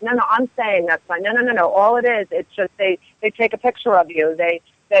 No, I'm saying that's fine. No. All it is, it's just they take a picture of you.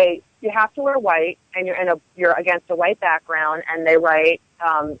 You have to wear white, and you're against a white background, and they write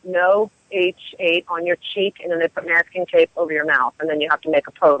no H8 on your cheek, and then they put masking tape over your mouth, and then you have to make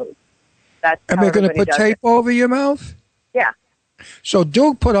a pose. And they're going to put tape over your mouth? Yeah. So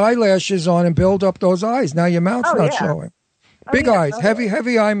do put eyelashes on and build up those eyes. Now your mouth's not showing. Big eyes,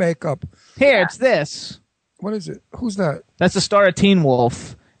 heavy eye makeup. Here, it's this. What is it? Who's that? That's the star of Teen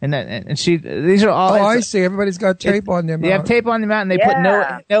Wolf. And these are all. Oh, I see. Everybody's got tape on their mouth. They have tape on their mouth, and they put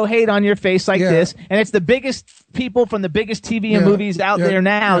no hate on your face like this. And it's the biggest people from the biggest TV and movies out there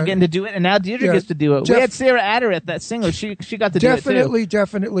now getting to do it, and now Deirdre gets to do it. We had Sarah Adderith, that singer. She got to do it too.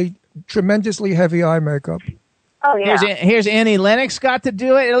 Definitely, tremendously heavy eye makeup. Oh yeah. Here's Annie Lennox got to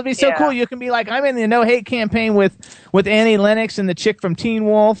do it. It'll be so cool. You can be like, I'm in the no hate campaign with Annie Lennox and the chick from Teen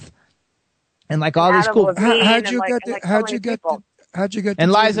Wolf, and like all these cool. How'd you get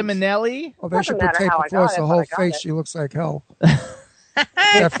and Liza Minnelli? Oh, they should put tape across the whole face. She looks like hell.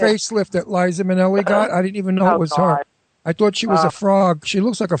 That facelift that Liza Minnelli got, I didn't even know it was her. I thought she was a frog. She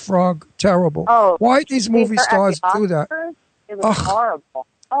looks like a frog. Terrible. Why these movie stars do that? It was horrible.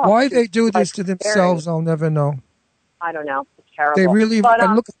 Why they do this to themselves, I'll never know. I don't know. It's terrible. They really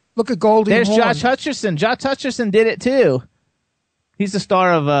look at Goldie There's Hawn. Josh Hutcherson. Josh Hutcherson did it too. He's the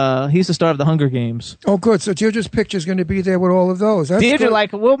star of the Hunger Games. Oh, good. So Deirdre's picture's going to be there with all of those. That's Deirdre,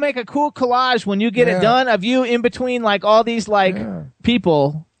 good. we'll make a cool collage when you get it done of you in between all these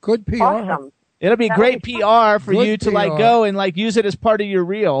people. Good PR. Awesome. It'll be great PR for you to go and use it as part of your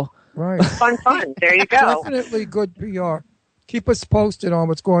reel. Right. Fun. There you go. Definitely good PR. Keep us posted on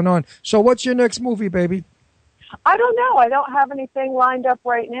what's going on. So what's your next movie, baby? I don't know. I don't have anything lined up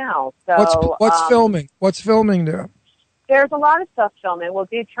right now. So what's filming? What's filming there? There's a lot of stuff filming. Well,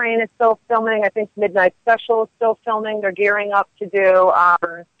 D-Train is still filming. I think Midnight Special is still filming. They're gearing up to do,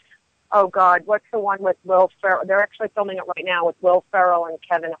 what's the one with Will Ferrell? They're actually filming it right now with Will Ferrell and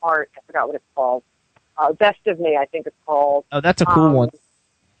Kevin Hart. I forgot what it's called. Best of Me, I think it's called. Oh, that's a cool one.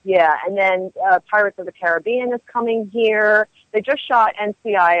 Yeah, and then Pirates of the Caribbean is coming here. They just shot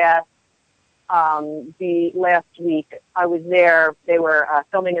NCIS the last week. I was there. They were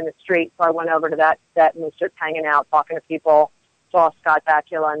filming in the street, so I went over to that set and was just hanging out, talking to people. Saw Scott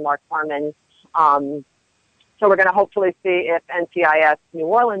Bakula and Mark Harmon. So we're going to hopefully see if NCIS New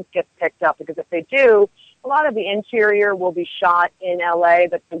Orleans gets picked up, because if they do, a lot of the interior will be shot in L.A.,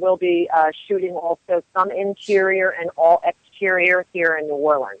 but they will be shooting also some interior and all exterior here in New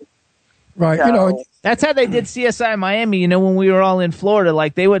Orleans. Right, So, that's how they did CSI Miami, when we were all in Florida.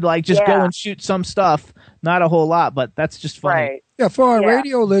 They would just go and shoot some stuff not a whole lot, but that's just funny. Right. Yeah, for our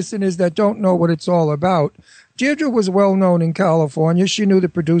radio listeners that don't know what it's all about, Deirdre was well known in California. She knew the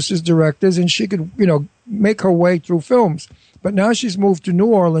producers, directors, and she could, make her way through films. But now she's moved to New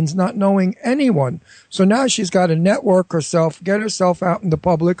Orleans not knowing anyone. So now she's got to network herself, get herself out in the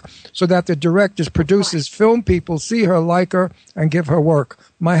public so that the directors, producers, film people see her, like her, and give her work.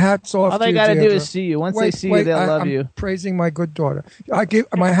 My hat's off All to you, they got to do Deirdre. is see you. Once they see you, they'll love you. I'm praising my good daughter. I give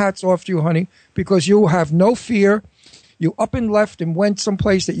my hat's off to you, honey, because you have no fear. You up and left and went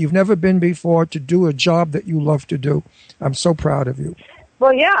someplace that you've never been before to do a job that you love to do. I'm so proud of you.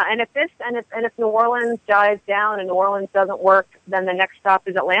 Well, yeah, and if New Orleans dies down and New Orleans doesn't work, then the next stop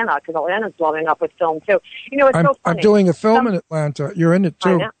is Atlanta, because Atlanta's blowing up with film too. It's so funny. I'm doing a film in Atlanta. You're in it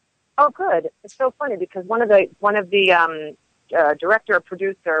too. I know. Oh, good. It's so funny because one of the director or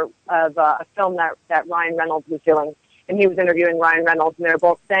producer of a film that Ryan Reynolds was doing, and he was interviewing Ryan Reynolds, and they were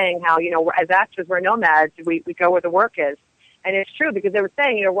both saying how as actors we're nomads. We go where the work is. And it's true because they were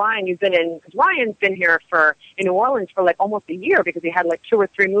saying, Ryan, because Ryan's been here in New Orleans for like almost a year because he had like 2 or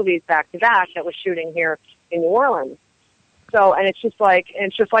 3 movies back to back that was shooting here in New Orleans. So, and it's just like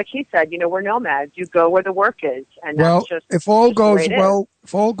he said, we're nomads. You go where the work is, and that's just if all goes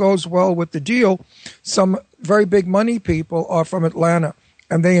well with the deal, some very big money people are from Atlanta,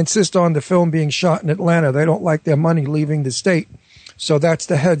 and they insist on the film being shot in Atlanta. They don't like their money leaving the state, so that's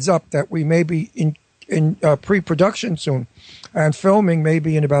the heads up that we may be in pre-production soon, and filming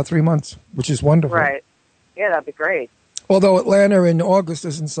maybe in about 3 months, which is wonderful. Right. Yeah, that'd be great. Although Atlanta in August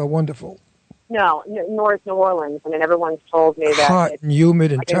isn't so wonderful. No, nor is New Orleans. I mean, everyone's told me that hot and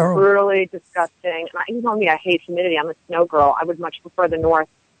humid and terrible. Brutally disgusting. You know me, I hate humidity. I'm a snow girl. I would much prefer the north.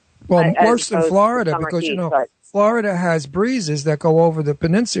 Well, worse than Florida, because Florida has breezes that go over the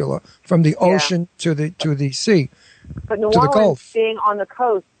peninsula from the ocean to the sea. But New to Orleans, the Gulf. being on the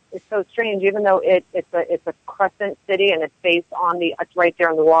coast, it's so strange. Even though it's a crescent city and it's right there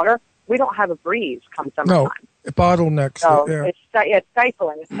in the water, we don't have a breeze come summertime. No, it bottlenecks. So there. it's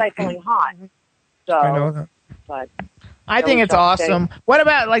stifling. It's stifling hot. So, I know that. But I think it's awesome. What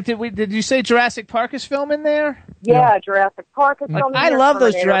about did you say Jurassic Park is filming there? Yeah, Jurassic Park is filming there. I love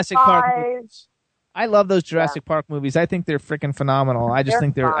those Terminator Jurassic 5. Park movies. I love those Jurassic Park movies. I think they're freaking phenomenal. I just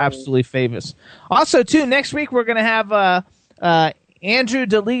think they're absolutely famous. Also, too, next week we're going to have Andrew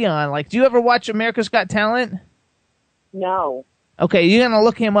DeLeon. Do you ever watch America's Got Talent? No. Okay, you're going to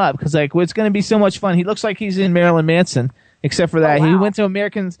look him up because it's going to be so much fun. He looks like he's in Marilyn Manson, except for that. Oh, wow. He went to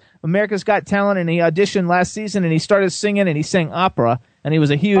America's Got Talent, and he auditioned last season, and he started singing, and he sang opera, and he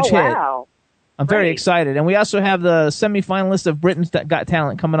was a huge hit. Wow. I'm very excited. And we also have the semifinalists of Britain's Got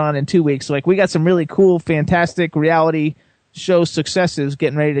Talent coming on in 2 weeks. So, we got some really cool, fantastic reality show successes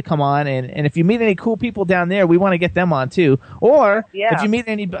getting ready to come on. And if you meet any cool people down there, we want to get them on too. Or if you meet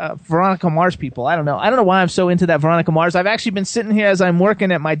any Veronica Mars people, I don't know why I'm so into that Veronica Mars. I've actually been sitting here as I'm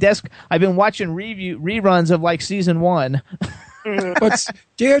working at my desk. I've been watching reruns of season 1. But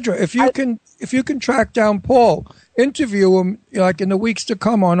Deirdre, if you can track down Paul, interview him in the weeks to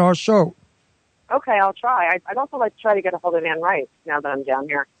come on our show. Okay, I'll try. I'd also like to try to get a hold of Anne Rice now that I'm down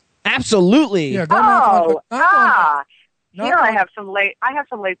here. Absolutely. Yeah, Here I have some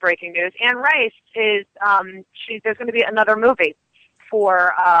late breaking news. Anne Rice is there's going to be another movie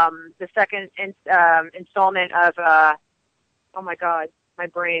for the second installment of oh my God, my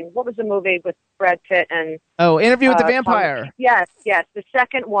brain. What was the movie with Brad Pitt and Interview with the Vampire? Yes. The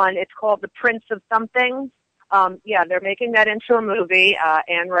second one. It's called The Prince of Something. They're making that into a movie.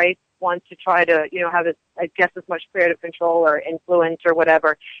 Anne Rice wants to try to have as much creative control or influence or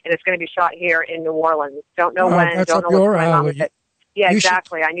whatever, and it's going to be shot here in New Orleans. Don't know when. Don't know what's going on with it. Yeah,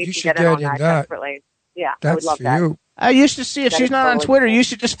 exactly. I need to get in on that desperately. Yeah, I would love that. You. You should see if she's not on Twitter. You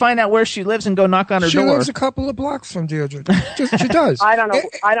should just find out where she lives and go knock on her door. She lives a couple of blocks from Deirdre. She does. I don't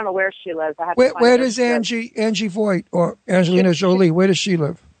know where she lives. Where does Angie Voigt or Angelina Jolie? Where does she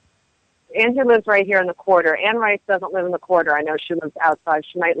live? Angie lives right here in the quarter. Anne Rice doesn't live in the quarter. I know she lives outside.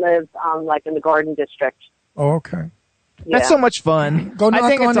 She might live in the Garden District. Oh, okay. Yeah. That's so much fun. Go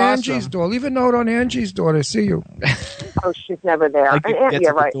knock on Angie's awesome. door. Leave a note on Angie's door to see you. Oh, she's never there.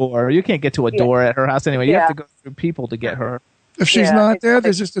 The door. You can't get to a door at her house anyway. You have to go through people to get her. If she's not there,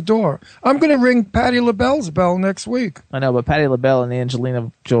 there's just a door. I'm going to ring Patti LaBelle's bell next week. I know, but Patti LaBelle and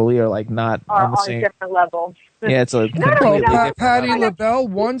Angelina Jolie are not on the same different level. Yeah, it's a Patti LaBelle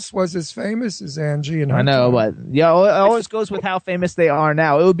once was as famous as Angie. I know, but it always goes with how famous they are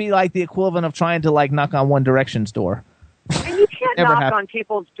now. It would be like the equivalent of trying to knock on One Direction's door. And you can't knock on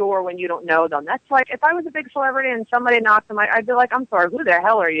people's door when you don't know them. That's like if I was a big celebrity and somebody knocked on I'd be like, I'm sorry, who the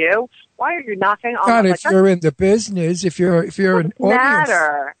hell are you? Why are you knocking on? God, if you're in the business, if you're an audience.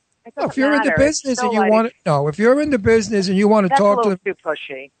 It doesn't if you're in the matter. business So and you like, want to, no, if you're in the business and you want to that's a talk to little them, too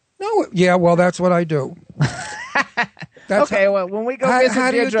pushy. no, yeah, well, that's what I do. Okay, well, when we go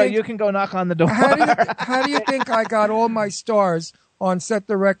visit Deirdre, you can go knock on the door. How do you think I got all my stars on Set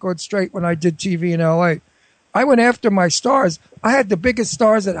the Record Straight when I did TV in L.A.? I went after my stars. I had the biggest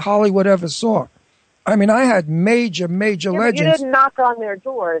stars that Hollywood ever saw. I mean, I had major But you legends. didn't knock on their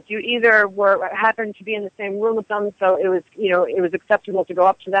doors. You either happened to be in the same room with them, so it was acceptable to go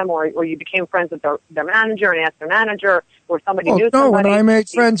up to them, or you became friends with their manager and asked their manager, or somebody knew no, somebody. when I made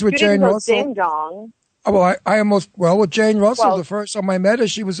friends with you Jane didn't go Russell. Ding dong. Oh, well, I almost, with Jane Russell, Well, the first time I met her,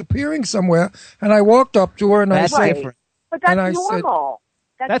 she was appearing somewhere, and I walked up to her and That's I said, different. But that's and I normal.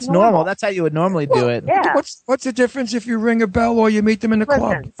 That's normal. That's how you would normally do it. Yeah. What's the difference if you ring a bell or you meet them in a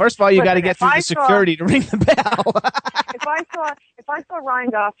club? First of all, you got to Listen, get if through I the saw- security to ring the bell. If I saw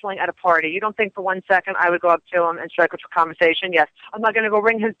Ryan Gosling at a party, you don't think for 1 second I would go up to him and strike up a conversation? Yes. I'm not going to go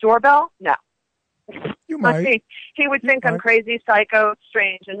ring his doorbell? No. You might. He would think I'm crazy, psycho,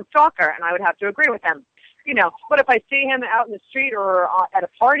 strange, and a stalker, and I would have to agree with him. But if I see him out in the street or at a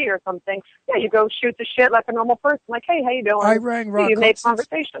party or something, yeah, you go shoot the shit like a normal person. Like, hey, how you doing? I rang Rock You make Hudson's,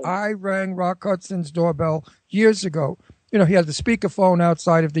 conversation. I rang Rock Hudson's doorbell years ago. He had the speakerphone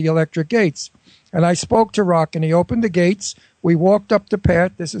outside of the electric gates. And I spoke to Rock, and he opened the gates. We walked up the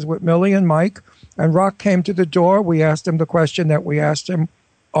path. This is with Millie and Mike. And Rock came to the door. We asked him the question that we asked him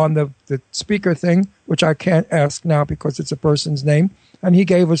on the speaker thing, which I can't ask now because it's a person's name. And he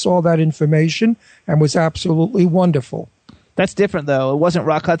gave us all that information and was absolutely wonderful. That's different, though. It wasn't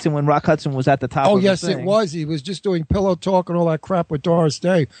Rock Hudson when Rock Hudson was at the top of the yes, thing. it was. He was just doing pillow talk and all that crap with Doris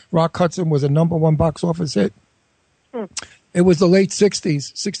Day. Rock Hudson was a #1 box office hit. It was the late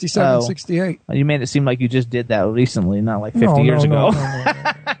 60s, 67, 68. You made it seem like you just did that recently, not like 50 years ago. No.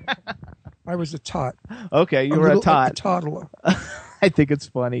 I was a tot. Okay, you were a tot. Like a toddler. I think it's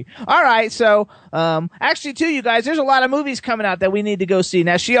funny. All right, so actually, too, you guys, there's a lot of movies coming out that we need to go see.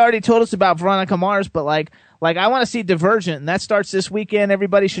 Now, she already told us about Veronica Mars, but like I want to see Divergent, and that starts this weekend.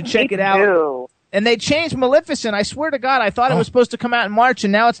 Everybody should check it out. And they changed Maleficent. I swear to God, I thought it was supposed to come out in March,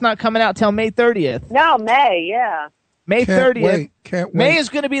 and now it's not coming out till May 30th. No, May, yeah. May 30th. Can't wait. May is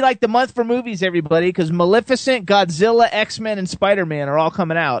going to be like the month for movies, everybody, because Maleficent, Godzilla, X-Men, and Spider-Man are all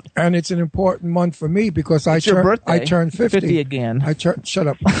coming out. And it's an important month for me because I turned 50. 50 again. Shut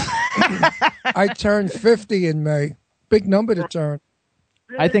up. I turned 50 in May. Big number to turn.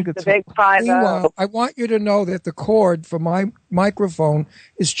 I think it's the big 50. Meanwhile, I want you to know that the cord for my microphone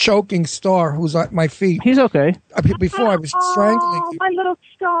is choking Star, who's at my feet. He's okay. Before I was strangling him. My little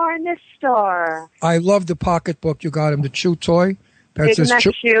star and this star. I love the pocketbook you got him, the Chew toy. Isn't that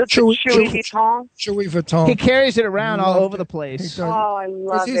cute? Chewy Vuitton. Chewy Vuitton. He carries it around all over the place. Oh, I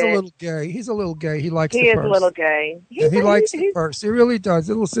love He's a little gay. He's a little gay. He likes the purse. He is a little gay. He likes the purse. He really does.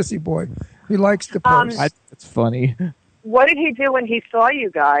 A little sissy boy. He likes the purse. It's funny. What did he do when he saw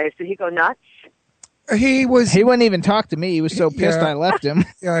you guys? Did he go nuts? He wouldn't even talk to me. He was so pissed I left him.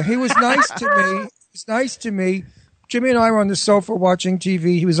 Yeah, he was nice to me. He was nice to me. Jimmy and I were on the sofa watching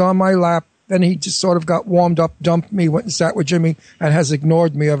TV. He was on my lap. Then he just sort of got warmed up, dumped me, went and sat with Jimmy, and has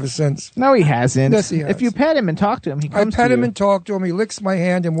ignored me ever since. No, he hasn't. Yes, he has. If you pet him and talk to him, he comes to you. I pet him and talk to him. He licks my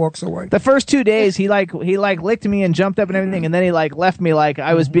hand and walks away. The first 2 days, he licked me and jumped up and everything, and then he left me like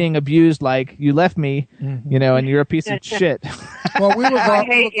I was being abused, like you left me, and you're a piece of shit. Well, we were gone. I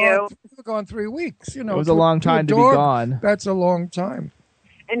hate you. We were gone 3 weeks. It was a long time to be gone. That's a long time.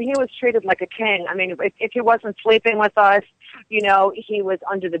 And he was treated like a king. I mean, if he wasn't sleeping with us, he was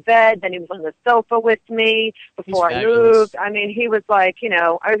under the bed, then he was on the sofa with me before I moved. I mean, he was like,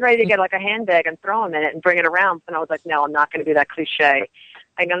 I was ready to get like a handbag and throw him in it and bring it around. And I was like, no, I'm not going to be that cliche.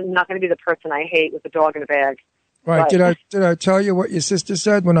 I'm not going to be the person I hate with the dog in the bag. Right. But, did I tell you what your sister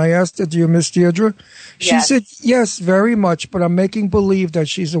said when I asked her, do you miss Deirdre? She said, yes, very much, but I'm making believe that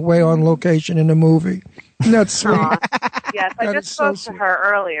she's away on location in a movie. Isn't that sweet? Yes, I just spoke to her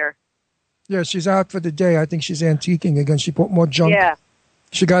earlier. Yeah, she's out for the day. I think she's antiquing again. She put more junk. Yeah.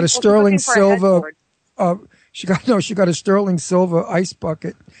 She got a sterling silver. She got a sterling silver ice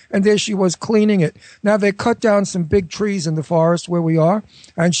bucket, and there she was cleaning it. Now they cut down some big trees in the forest where we are,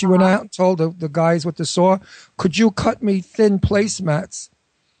 and she went out and told the guys with the saw, "Could you cut me thin placemats?"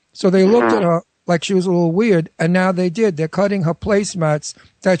 So they looked at her like she was a little weird, and now they did. They're cutting her placemats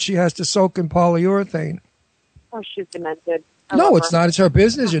that she has to soak in polyurethane. Oh, she's demented. No, it's not. It's her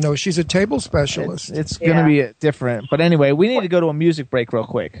business, She's a table specialist. It's going to be different. But anyway, we need to go to a music break real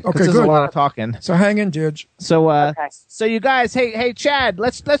quick. Okay, there's good. a lot of talking. So hang in, Didge. So, so you guys, hey, Chad,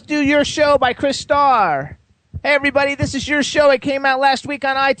 let's do Your Show by Chris Starr. Hey everybody, this is Your Show. It came out last week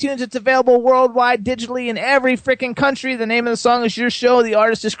on iTunes. It's available worldwide, digitally, in every freaking country. The name of the song is Your Show. The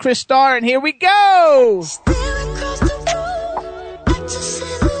artist is Chris Starr, and here we go!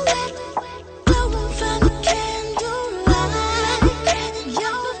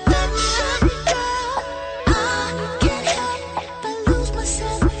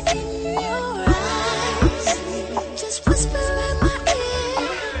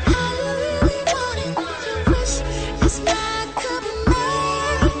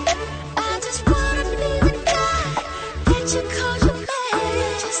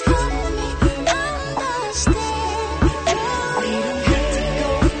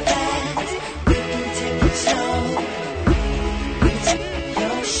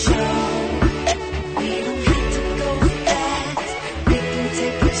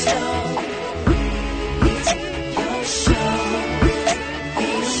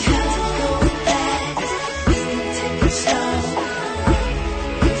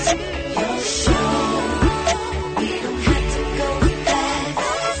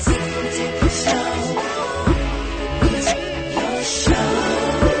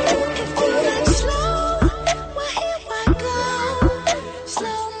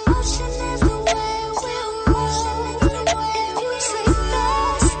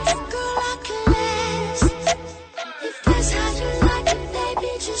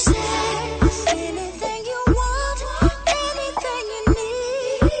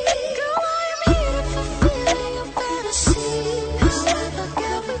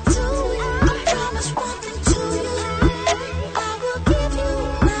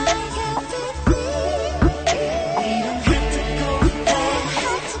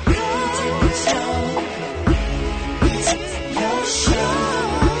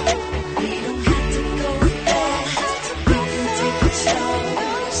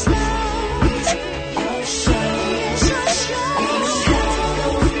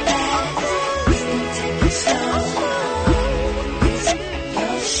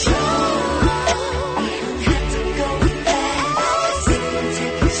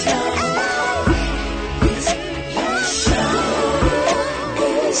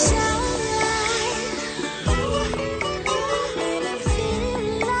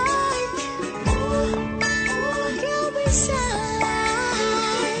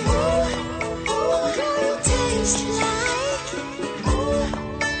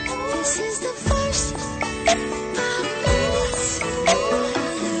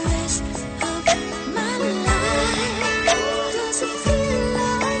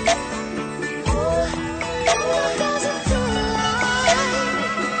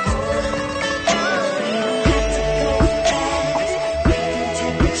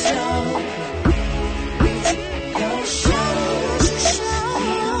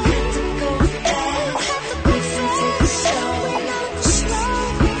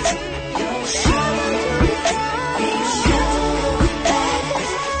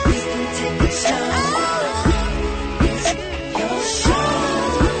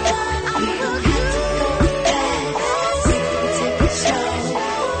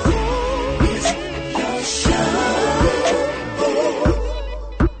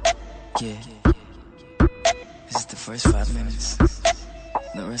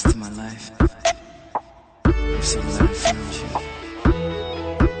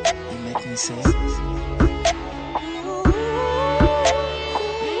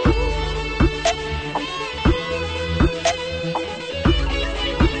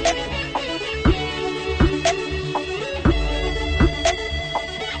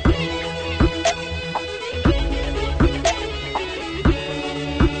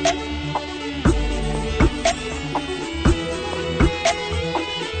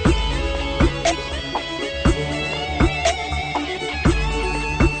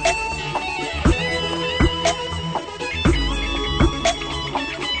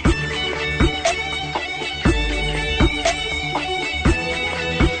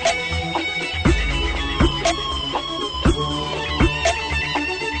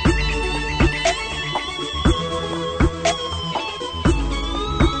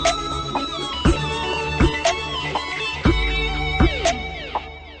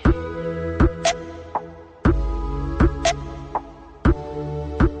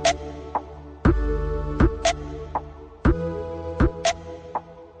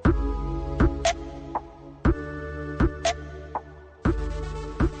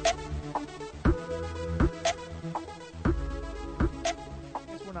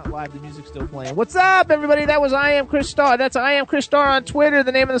 live. The music's still playing. What's up, everybody? That was I Am Chris Starr. That's I Am Chris Starr on Twitter.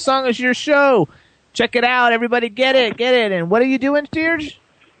 The name of the song is Your Show. Check it out. Everybody get it. Get it. And what are you doing, Steers?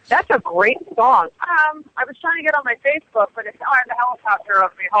 That's a great song. I was trying to get on my Facebook, but it's I have a helicopter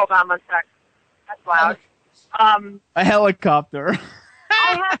over me. Hold on one sec. That's loud. A helicopter.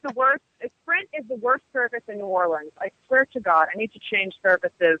 I have the worst. Sprint is the worst service in New Orleans. I swear to God, I need to change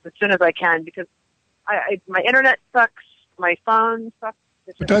services as soon as I can because my internet sucks, my phone sucks.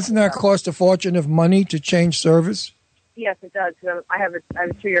 But doesn't that cost a fortune of money to change service? Yes, it does. I have a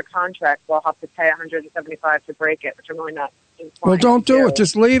 2-year contract, so I'll have to pay $175 to break it, which I'm really not. Well, don't do it.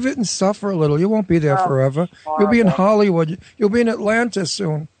 Just leave it and suffer a little. You won't be there forever. You'll be in Hollywood. You'll be in Atlanta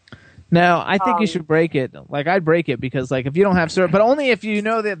soon. No, I think you should break it. Like, I'd break it because, like, if you don't have service, but only if you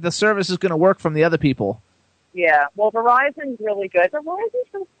know that the service is going to work from the other people. Yeah. Well, Verizon's really good.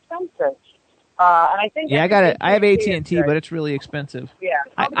 Verizon's expensive. And I think I got it. I have AT&T, but it's really expensive. Yeah.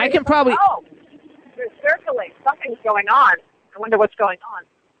 I can probably. Oh, they're circulating. Something's going on. I wonder what's going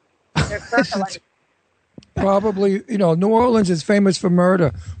on. They're circulating. Probably, New Orleans is famous for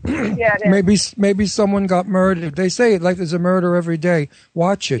murder. Yeah, it is. Maybe someone got murdered. They say it like there's a murder every day.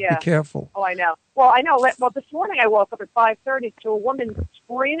 Watch it. Yeah. Be careful. Oh, I know. Well, I know. Well, this morning I woke up at 5:30 to a woman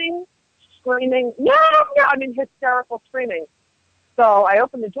screaming, no, I mean hysterical screaming. So I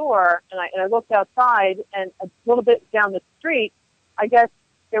opened the door and I looked outside, and a little bit down the street, I guess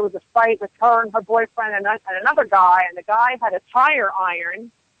there was a fight with her and her boyfriend and another guy, and the guy had a tire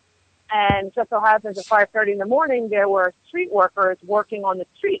iron. And just so happens at 5:30 in the morning, there were street workers working on the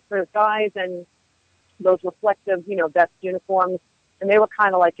street. There's guys in those reflective, vest uniforms, and they were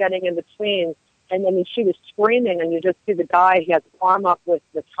kind of like getting in between. And then she was screaming, and you just see the guy, he has his arm up with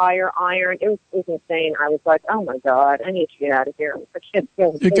the tire iron. It was insane. I was like, oh, my God, I need to get out of here. I can't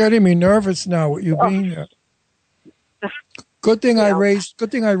feel You're getting me nervous now with you being there. Good thing I raised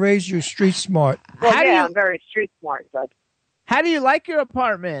you street smart. Well, I'm very street smart, but. How do you like your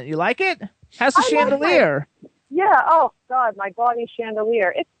apartment? You like it? How's the chandelier? Yeah. Oh God, my gaudy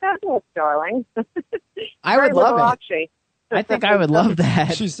chandelier. It's fabulous, darling. I would love it. I think I would love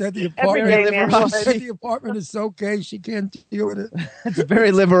that. She said the apartment is so gay she can't deal with it. It's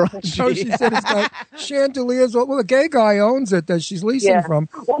very liberal. So she said it's got chandeliers. Well, a gay guy owns it that she's leasing from.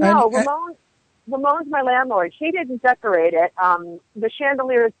 Well, no, Ramon's my landlord. She didn't decorate it. The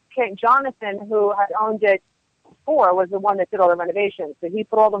chandeliers came. Jonathan, who had owned it before, was the one that did all the renovations. So he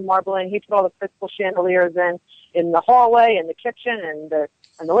put all the marble in. He put all the crystal chandeliers in the hallway, in the kitchen, and the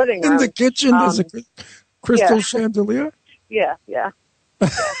living room. In the kitchen, there's a crystal chandelier. Yeah.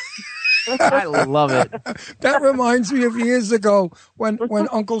 I love it. That reminds me of years ago when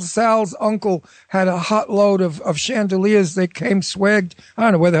Uncle Sal's uncle had a hot load of chandeliers. They came swagged. I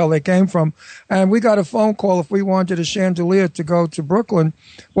don't know where the hell they came from. And we got a phone call if we wanted a chandelier to go to Brooklyn.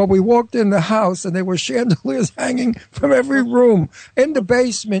 Well, we walked in the house and there were chandeliers hanging from every room in the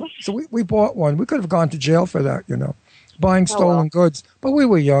basement. So we bought one. We could have gone to jail for that, buying stolen goods. But we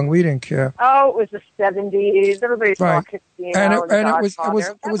were young. We didn't care. Oh, it was the 70s. Everybody saw Casino. And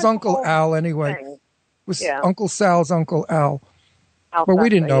it was Uncle Al anyway. It was Uncle Sal's Uncle Al. But we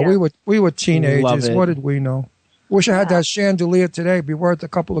didn't know. Yeah. We were teenagers. What did we know? Wish I had that chandelier today. It'd be worth a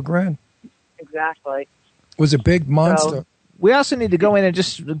couple of grand. Exactly. It was a big monster. So, we also need to go in and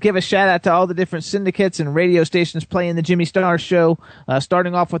just give a shout out to all the different syndicates and radio stations playing the Jimmy Star Show.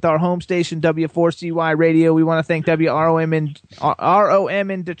 Starting off with our home station, W4CY Radio. We want to thank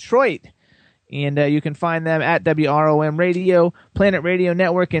WROM in Detroit. And you can find them at WROM Radio, Planet Radio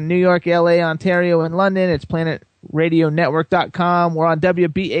Network in New York, LA, Ontario, and London. It's planetradionetwork.com. We're on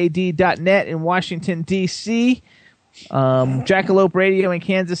WBAD.net in Washington, D.C., Jackalope Radio in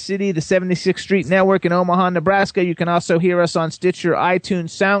Kansas City, the 76th Street Network in Omaha, Nebraska. You can also hear us on Stitcher, iTunes,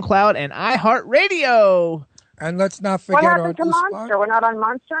 SoundCloud, and iHeartRadio. And let's not forget what happened to Monster. We're not on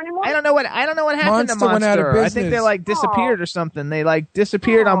Monster anymore. I don't know what happened to Monster. Went out of business. I think they disappeared or something. They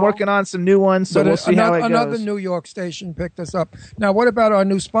disappeared. I'm working on some new ones, so we'll see how it goes. Another New York station picked us up. Now, what about our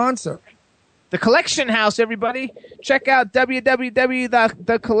new sponsor? The Collection House, everybody. Check out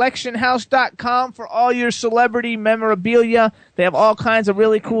www.thecollectionhouse.com for all your celebrity memorabilia. They have all kinds of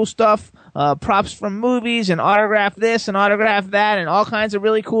really cool stuff, props from movies, and autograph this and autograph that, and all kinds of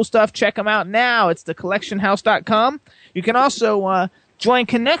really cool stuff. Check them out now. It's thecollectionhouse.com. You can also join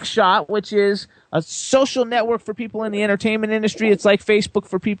Connect Shot, which is a social network for people in the entertainment industry. It's like Facebook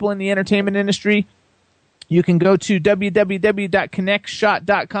for people in the entertainment industry. You can go to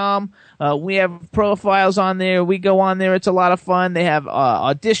www.connectshot.com. We have profiles on there. We go on there. It's a lot of fun. They have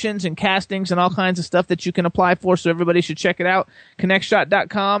auditions and castings and all kinds of stuff that you can apply for, so everybody should check it out.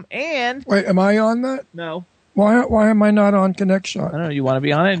 Connectshot.com. And wait, am I on that? No. Why am I not on ConnectShot? I don't know. You want to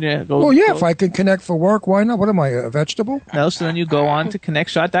be on it? Yeah, if I can connect for work, why not? What am I, a vegetable? No, so then you go on to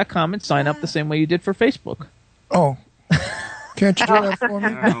connectshot.com and sign up the same way you did for Facebook. Oh. Can't you do that for me?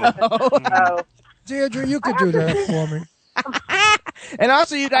 Oh. Deirdre, you could do that for me. And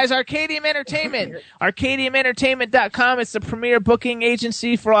also, you guys, Arcadium Entertainment. ArcadiumEntertainment.com. It's the premier booking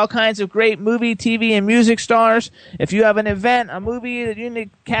agency for all kinds of great movie, TV, and music stars. If you have an event, a movie that you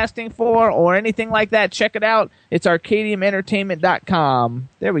need casting for, or anything like that, check it out. It's ArcadiumEntertainment.com.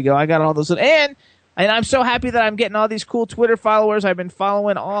 There we go. I got all those. And I'm so happy that I'm getting all these cool Twitter followers. I've been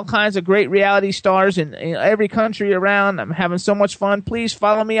following all kinds of great reality stars in every country around. I'm having so much fun. Please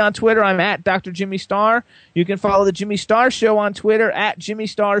follow me on Twitter. I'm at Dr. Jimmy Star. You can follow the Jimmy Star Show on Twitter at Jimmy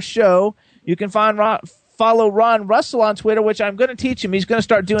Star Show. You can follow Ron Russell on Twitter, which I'm going to teach him. He's going to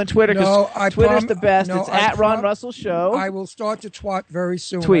start doing Twitter because Twitter's the best. It's at Ron Russell Show. I will start to twat very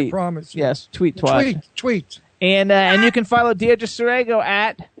soon. Tweet. I promise you. Yes, twat. Tweet. And you can follow Deirdre Sorego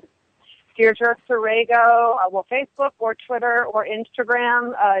at Deirdre Sorego, Facebook or Twitter or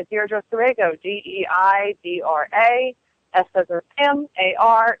Instagram, Deirdre Sorego, DEIDRA, S as in Sam,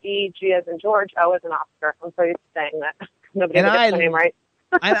 ARE, G as in George, O as in Oscar. I'm so used to saying that. Nobody ever gets my name right.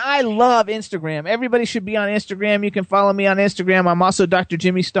 And I love Instagram. Everybody should be on Instagram. You can follow me on Instagram. I'm also Dr.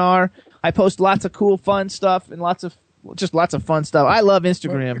 Jimmy Star. I post lots of cool, fun stuff and lots of fun stuff. I love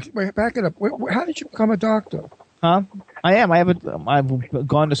Instagram. Wait, back it up. How did you become a doctor? Huh? I am. I've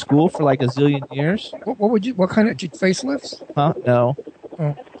gone to school for like a zillion years. What kind of facelifts? Huh? No.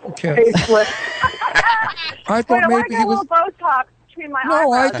 Oh, okay. Facelift. I thought maybe he was. Botox between my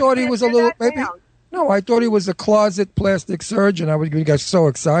No, I eyebrows. thought he was a little maybe. Down. No, I thought he was a closet plastic surgeon. We got so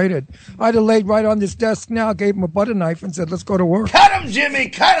excited. I'd have laid right on this desk now, gave him a butter knife, and said, "Let's go to work." Cut him, Jimmy.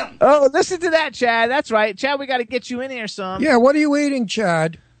 Cut him. Oh, listen to that, Chad. That's right, Chad. We got to get you in here some. Yeah. What are you eating,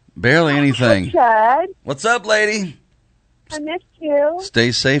 Chad? Barely anything. Chad, What's up, lady? I missed you.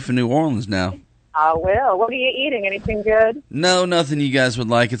 Stay safe in New Orleans now. I will. What are you eating? Anything good? No, nothing you guys would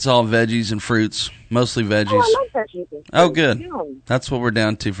like. It's all veggies and fruits. Mostly veggies. Oh, I love veggies. Oh, good. Yum. That's what we're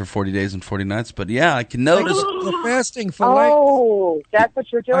down to for 40 days and 40 nights. But yeah, I can notice. You're fasting for Lent. Oh, that's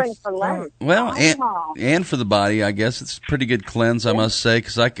what you're doing for Lent. Well, and for the body, I guess it's a pretty good cleanse, I must say,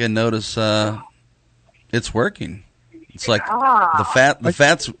 because I can notice it's working. It's like the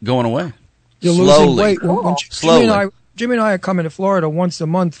fat's going away. You're slowly. losing weight. Slowly. Jimmy and I are coming to Florida once a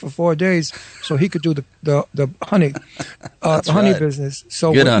month for 4 days, so he could do the honey, honey business.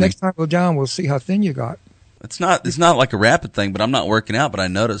 So next time we're down, we'll see how thin you got. It's not like a rapid thing, but I'm not working out, but I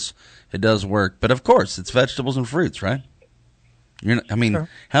notice it does work. But of course, it's vegetables and fruits, right? Sure.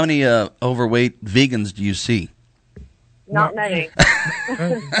 How many overweight vegans do you see? Not many.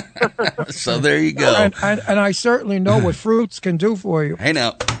 So there you go. And I certainly know what fruits can do for you. Hey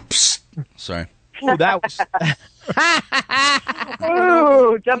now, psst. Sorry. Ooh, that was.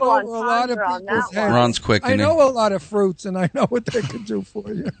 Ooh, double entendre on that one. Ron's quick. I know a lot of fruits, and I know what they can do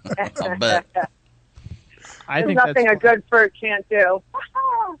for you. I'll bet. There's nothing a good fruit can't do.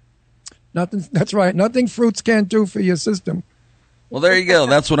 Nothing. That's right. Nothing fruits can't do for your system. Well, there you go.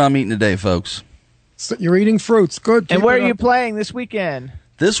 That's what I'm eating today, folks. So you're eating fruits. Good. And where are you playing this weekend?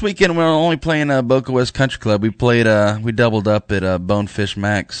 This weekend we're only playing Boca West Country Club. We doubled up at Bonefish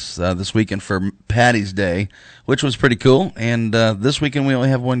Max this weekend for Patty's Day, which was pretty cool. And this weekend we only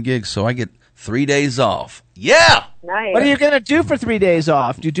have one gig, so I get 3 days off. Yeah! Nice. What are you going to do for 3 days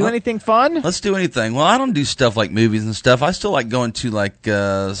off? Do you do anything fun? Let's do anything. Well, I don't do stuff like movies and stuff. I still like going to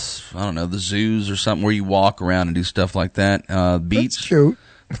the zoos or something where you walk around and do stuff like that. Beach. That's cute.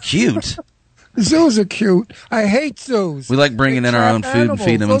 Cute. Zoos are cute. I hate zoos. We like bringing in our own food and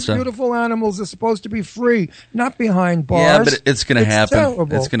feeding them and Those stuff. beautiful animals are supposed to be free, not behind bars. Yeah, but it's going to happen.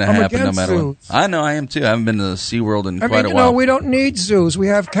 Terrible. It's going to I'm happen no against matter zoos. what. I know, I am too. I haven't been to SeaWorld in quite a while. We don't need zoos. We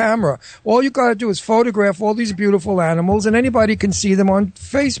have camera. All you got to do is photograph all these beautiful animals, and anybody can see them on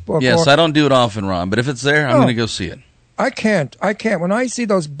Facebook. Yes, I don't do it often, Ron, but if it's there, I'm going to go see it. I can't. When I see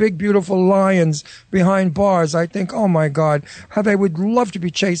those big, beautiful lions behind bars, I think, oh, my God, how they would love to be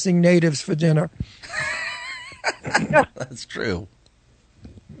chasing natives for dinner. That's true.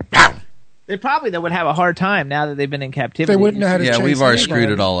 They would have a hard time now that they've been in captivity. They wouldn't know how to chase we've already anybody. screwed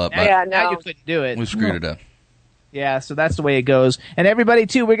it all up. Now you couldn't do it. We screwed it up. Yeah, so that's the way it goes. And everybody,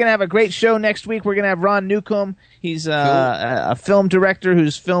 too, we're going to have a great show next week. We're going to have Ron Newcomb. He's a film director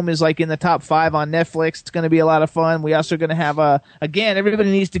whose film is like in the top 5 on Netflix. It's going to be a lot of fun. We also going to have, again,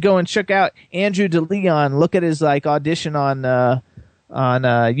 everybody needs to go and check out Andrew DeLeon. Look at his audition on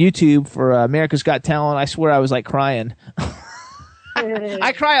YouTube for America's Got Talent. I swear I was crying.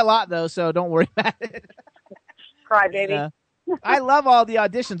 I cry a lot, though, so don't worry about it. Cry, baby. I love all the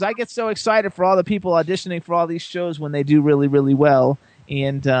auditions. I get so excited for all the people auditioning for all these shows when they do really, really well.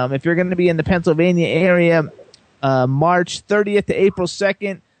 And if you're going to be in the Pennsylvania area, March 30th to April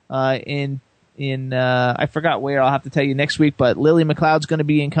 2nd in in I forgot where. I'll have to tell you next week. But Lily McLeod's going to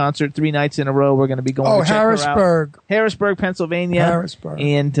be in concert 3 nights in a row. We're going to be going to check Harrisburg. her out. Harrisburg, Pennsylvania. Harrisburg.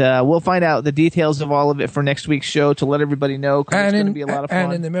 And we'll find out the details of all of it for next week's show to let everybody know, because it's going to be a lot of fun.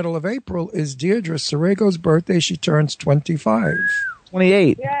 And in the middle of April is Deirdre Serego's birthday. She turns 25.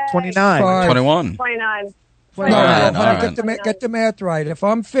 28. Yay. 29. 21. 29. No, right. get the math right. If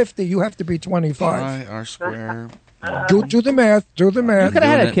I'm 50, you have to be 25. R square. Do the math. Do the math. You could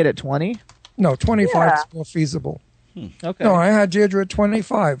have had a kid at 20. No, 25 is more feasible. Okay. No, I had Deirdre at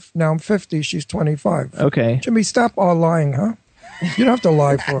 25. Now I'm 50. She's 25. Okay. Jimmy, stop all lying, huh? You don't have to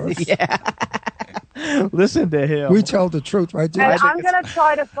lie for us. Yeah. Listen to him. We tell the truth, right? And I'm going to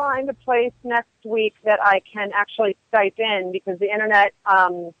try to find a place next week that I can actually Skype in, because the internet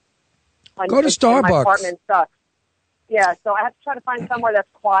Go to Starbucks. in my apartment sucks. Yeah, so I have to try to find somewhere that's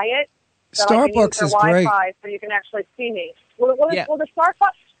quiet. That Starbucks is great. Wi-Fi, so you can actually see me. Will the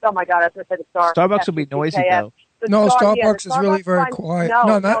Starbucks? Oh my God, I was going to say the Star. Starbucks will be noisy though. Starbucks is really very quiet.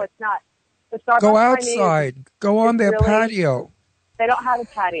 No, it's not. The Starbucks go outside. Go on their patio. They don't have a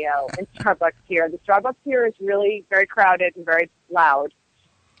patio in Starbucks here. The Starbucks here is really very crowded and very loud.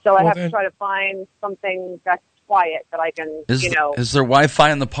 So I have to try to find something that's quiet that I can, Is there Wi-Fi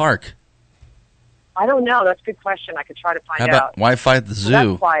in the park? I don't know. That's a good question. I could try to find out. How about Wi-Fi at the zoo?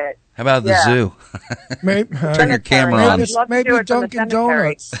 That's quiet. How about the zoo? Turn your camera on. Maybe Dunkin'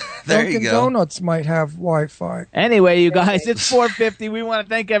 Donuts. There you Dunkin' go. Donuts might have Wi-Fi. Anyway, you guys, it's 4:50. We want to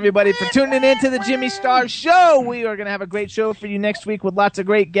thank everybody for tuning in to the Jimmy Star Show. We are going to have a great show for you next week with lots of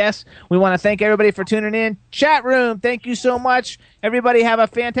great guests. We want to thank everybody for tuning in. Chat room, thank you so much. Everybody have a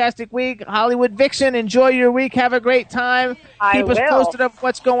fantastic week. Hollywood Vixen, enjoy your week. Have a great time. Keep us posted of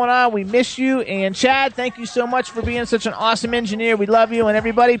what's going on. We miss you. And Chad, thank you so much for being such an awesome engineer. We love you. And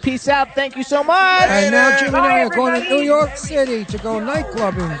everybody, peace out. Thank you so much. And now Jimmy and I are going to New York City to go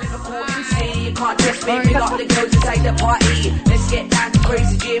nightclubbing. You can't trust me, big up the girls inside the party. Let's get down to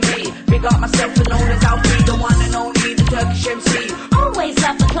crazy Jimmy. Big up myself and known as Alfie, the one and only, the Turkish MC. Always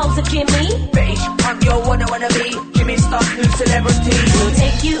love the clothes of Jimmy. Bitch, I'm your one I wanna be. Jimmy Star's new celebrity. We'll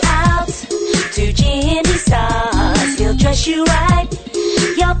take you out to Jimmy Star's. He'll dress you right.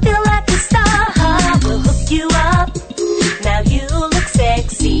 You'll feel like a star. We'll hook you up. Now you look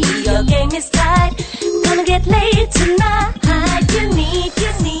sexy. Your game is tight.